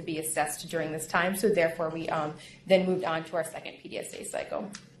not able to be assessed during this time, so therefore we then moved on to our second PDSA cycle.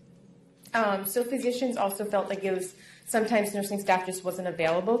 So physicians also felt like it was sometimes nursing staff just wasn't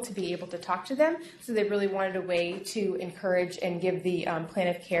available to be able to talk to them, so they really wanted a way to encourage and give the plan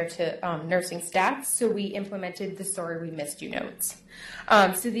of care to nursing staff, so we implemented the Sorry We Missed You notes.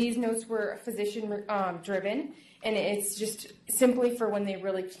 So these notes were physician driven, and it's just simply for when they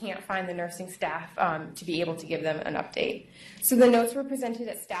really can't find the nursing staff to be able to give them an update. So the notes were presented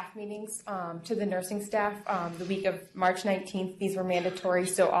at staff meetings to the nursing staff the week of March 19th. These were mandatory,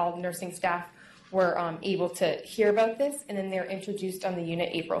 so all nursing staff were able to hear about this, and then they were introduced on the unit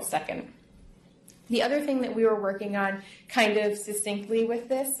April 2nd. The other thing that we were working on kind of succinctly with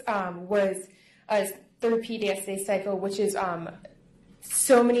this was a third PDSA cycle, which is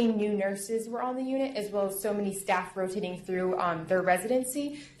so many new nurses were on the unit, as well as so many staff rotating through their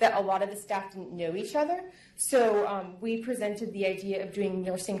residency, that a lot of the staff didn't know each other. So we presented the idea of doing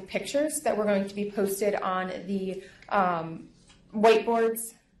nursing pictures that were going to be posted on the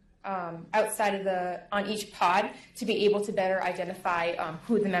whiteboards outside of on each pod to be able to better identify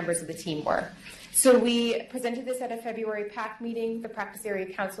who the members of the team were. So we presented this at a February PAC meeting, the Practice Area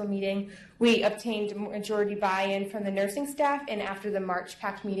Council meeting. We obtained majority buy-in from the nursing staff, and after the March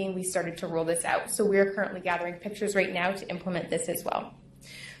PAC meeting, we started to roll this out. So we are currently gathering pictures right now to implement this as well.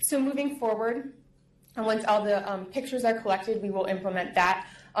 So moving forward, and once all the pictures are collected, we will implement that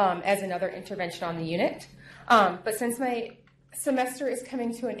as another intervention on the unit. But since my semester is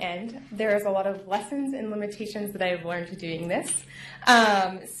coming to an end, there is a lot of lessons and limitations that I have learned to doing this.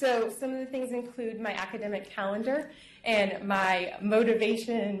 So some of the things include my academic calendar and my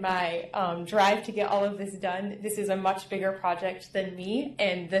motivation and my drive to get all of this done. This is a much bigger project than me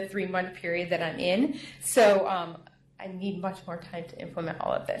and the 3-month period that I'm in. So I need much more time to implement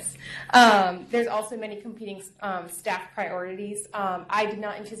all of this. There's also many competing staff priorities. I did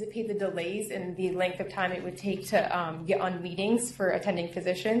not anticipate the delays and the length of time it would take to get on meetings for attending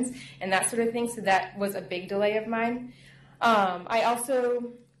physicians and that sort of thing, so that was a big delay of mine.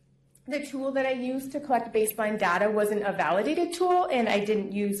 The tool that I used to collect baseline data wasn't a validated tool, and I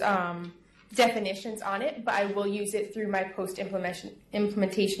didn't use definitions on it, but I will use it through my post-implementation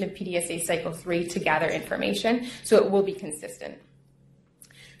of PDSA Cycle 3 to gather information, so it will be consistent.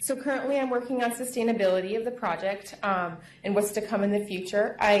 So currently I'm working on sustainability of the project and what's to come in the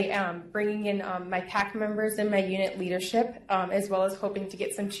future. I am bringing in my PAC members and my unit leadership, as well as hoping to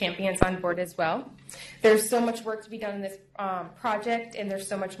get some champions on board as well. There's so much work to be done in this project, and there's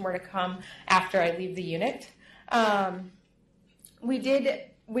so much more to come after I leave the unit.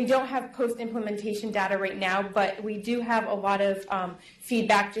 We don't have post-implementation data right now, but we do have a lot of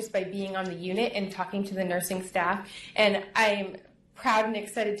feedback just by being on the unit and talking to the nursing staff. And I'm proud and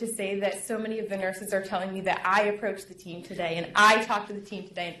excited to say that so many of the nurses are telling me that I approached the team today and I talked to the team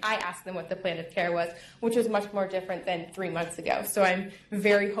today and I asked them what the plan of care was, which was much more different than 3 months ago. So I'm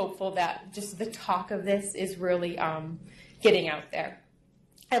very hopeful that just the talk of this is really getting out there.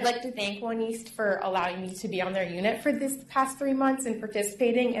 I'd like to thank One East for allowing me to be on their unit for this past 3 months and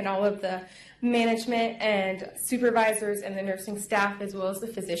participating in all of the management and supervisors and the nursing staff, as well as the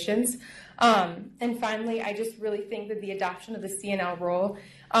physicians. And finally, I just really think that the adoption of the CNL role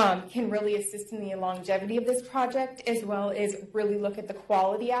can really assist in the longevity of this project, as well as really look at the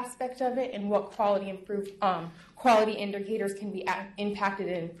quality aspect of it and what quality indicators can be impacted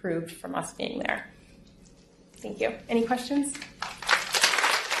and improved from us being there. Thank you. Any questions?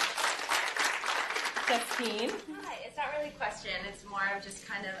 Justine. Hi, it's not really a question, it's more of just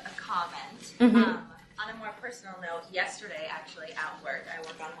kind of a comment. Mhm. On a more personal note, yesterday actually at work, I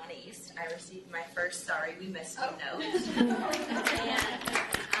work on 1 East, I received my first sorry we missed you note.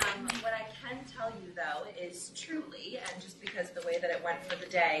 And what I can tell you though is truly, and just because the way that it went for the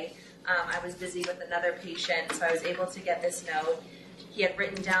day, I was busy with another patient, so I was able to get this note. He had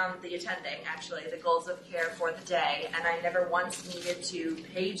written down the attending, actually, the goals of care for the day, and I never once needed to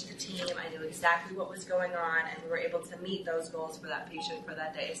page the team. I knew exactly what was going on, and we were able to meet those goals for that patient for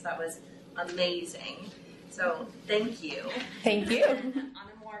that day. So that was amazing. So thank you. Thank you. On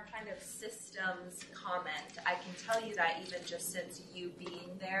a more kind of systems comment, I can tell you that even just since you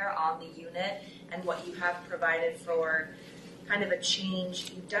being there on the unit and what you have provided for kind of a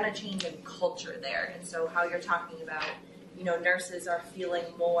change, you've done a change in culture there. And so how you're talking about, you know, nurses are feeling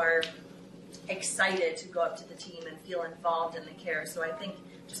more excited to go up to the team and feel involved in the care. So I think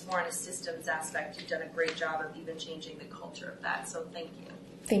just more on a systems aspect, you've done a great job of even changing the culture of that. So thank you.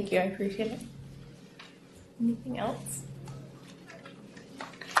 Thank you, I appreciate it. Anything else?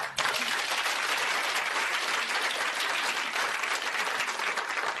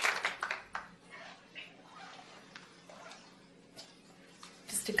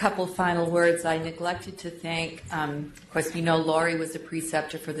 Just a couple final words. I neglected to thank, of course, we know Lori was a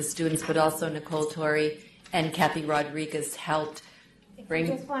preceptor for the students, but also Nicole Torrey and Kathy Rodriguez helped bring.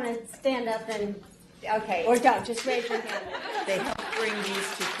 You just want to stand up and, okay, or don't, just raise your hand. They helped bring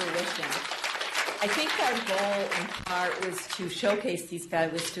these to fruition. I think our goal in part was to showcase these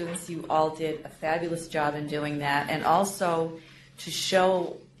fabulous students. You all did a fabulous job in doing that, and also to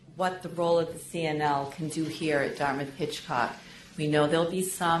show what the role of the CNL can do here at Dartmouth-Hitchcock. We know there'll be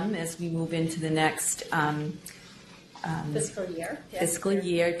some as we move into the next Fiscal year. fiscal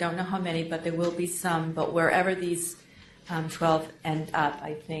year. Don't know how many, but there will be some. But wherever these 12 end up,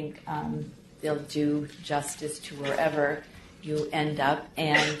 I think they'll do justice to wherever you end up.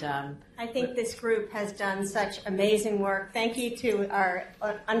 And I think this group has done such amazing work. Thank you to our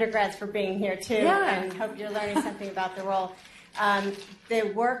undergrads for being here too, and hope you're learning something about the role. The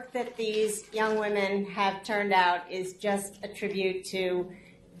work that these young women have turned out is just a tribute to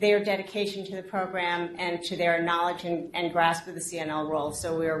their dedication to the program and to their knowledge and grasp of the CNL role.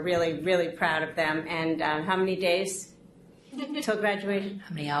 So we're really, really proud of them. And how many days till graduation?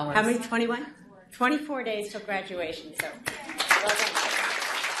 How many hours? How many? 21? 24 days till graduation. So well done.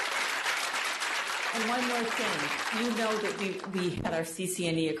 And one more thing, you know that we had our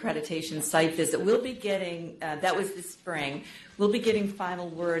CCNE accreditation site visit. We'll be getting, that was this spring, we'll be getting final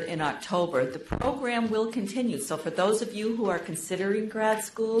word in October. The program will continue. So for those of you who are considering grad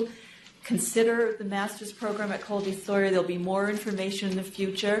school, consider the master's program at Colby Sawyer. There'll be more information in the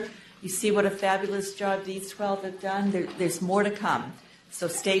future. You see what a fabulous job these 12 have done. There's more to come. So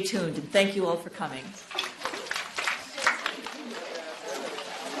stay tuned, and thank you all for coming.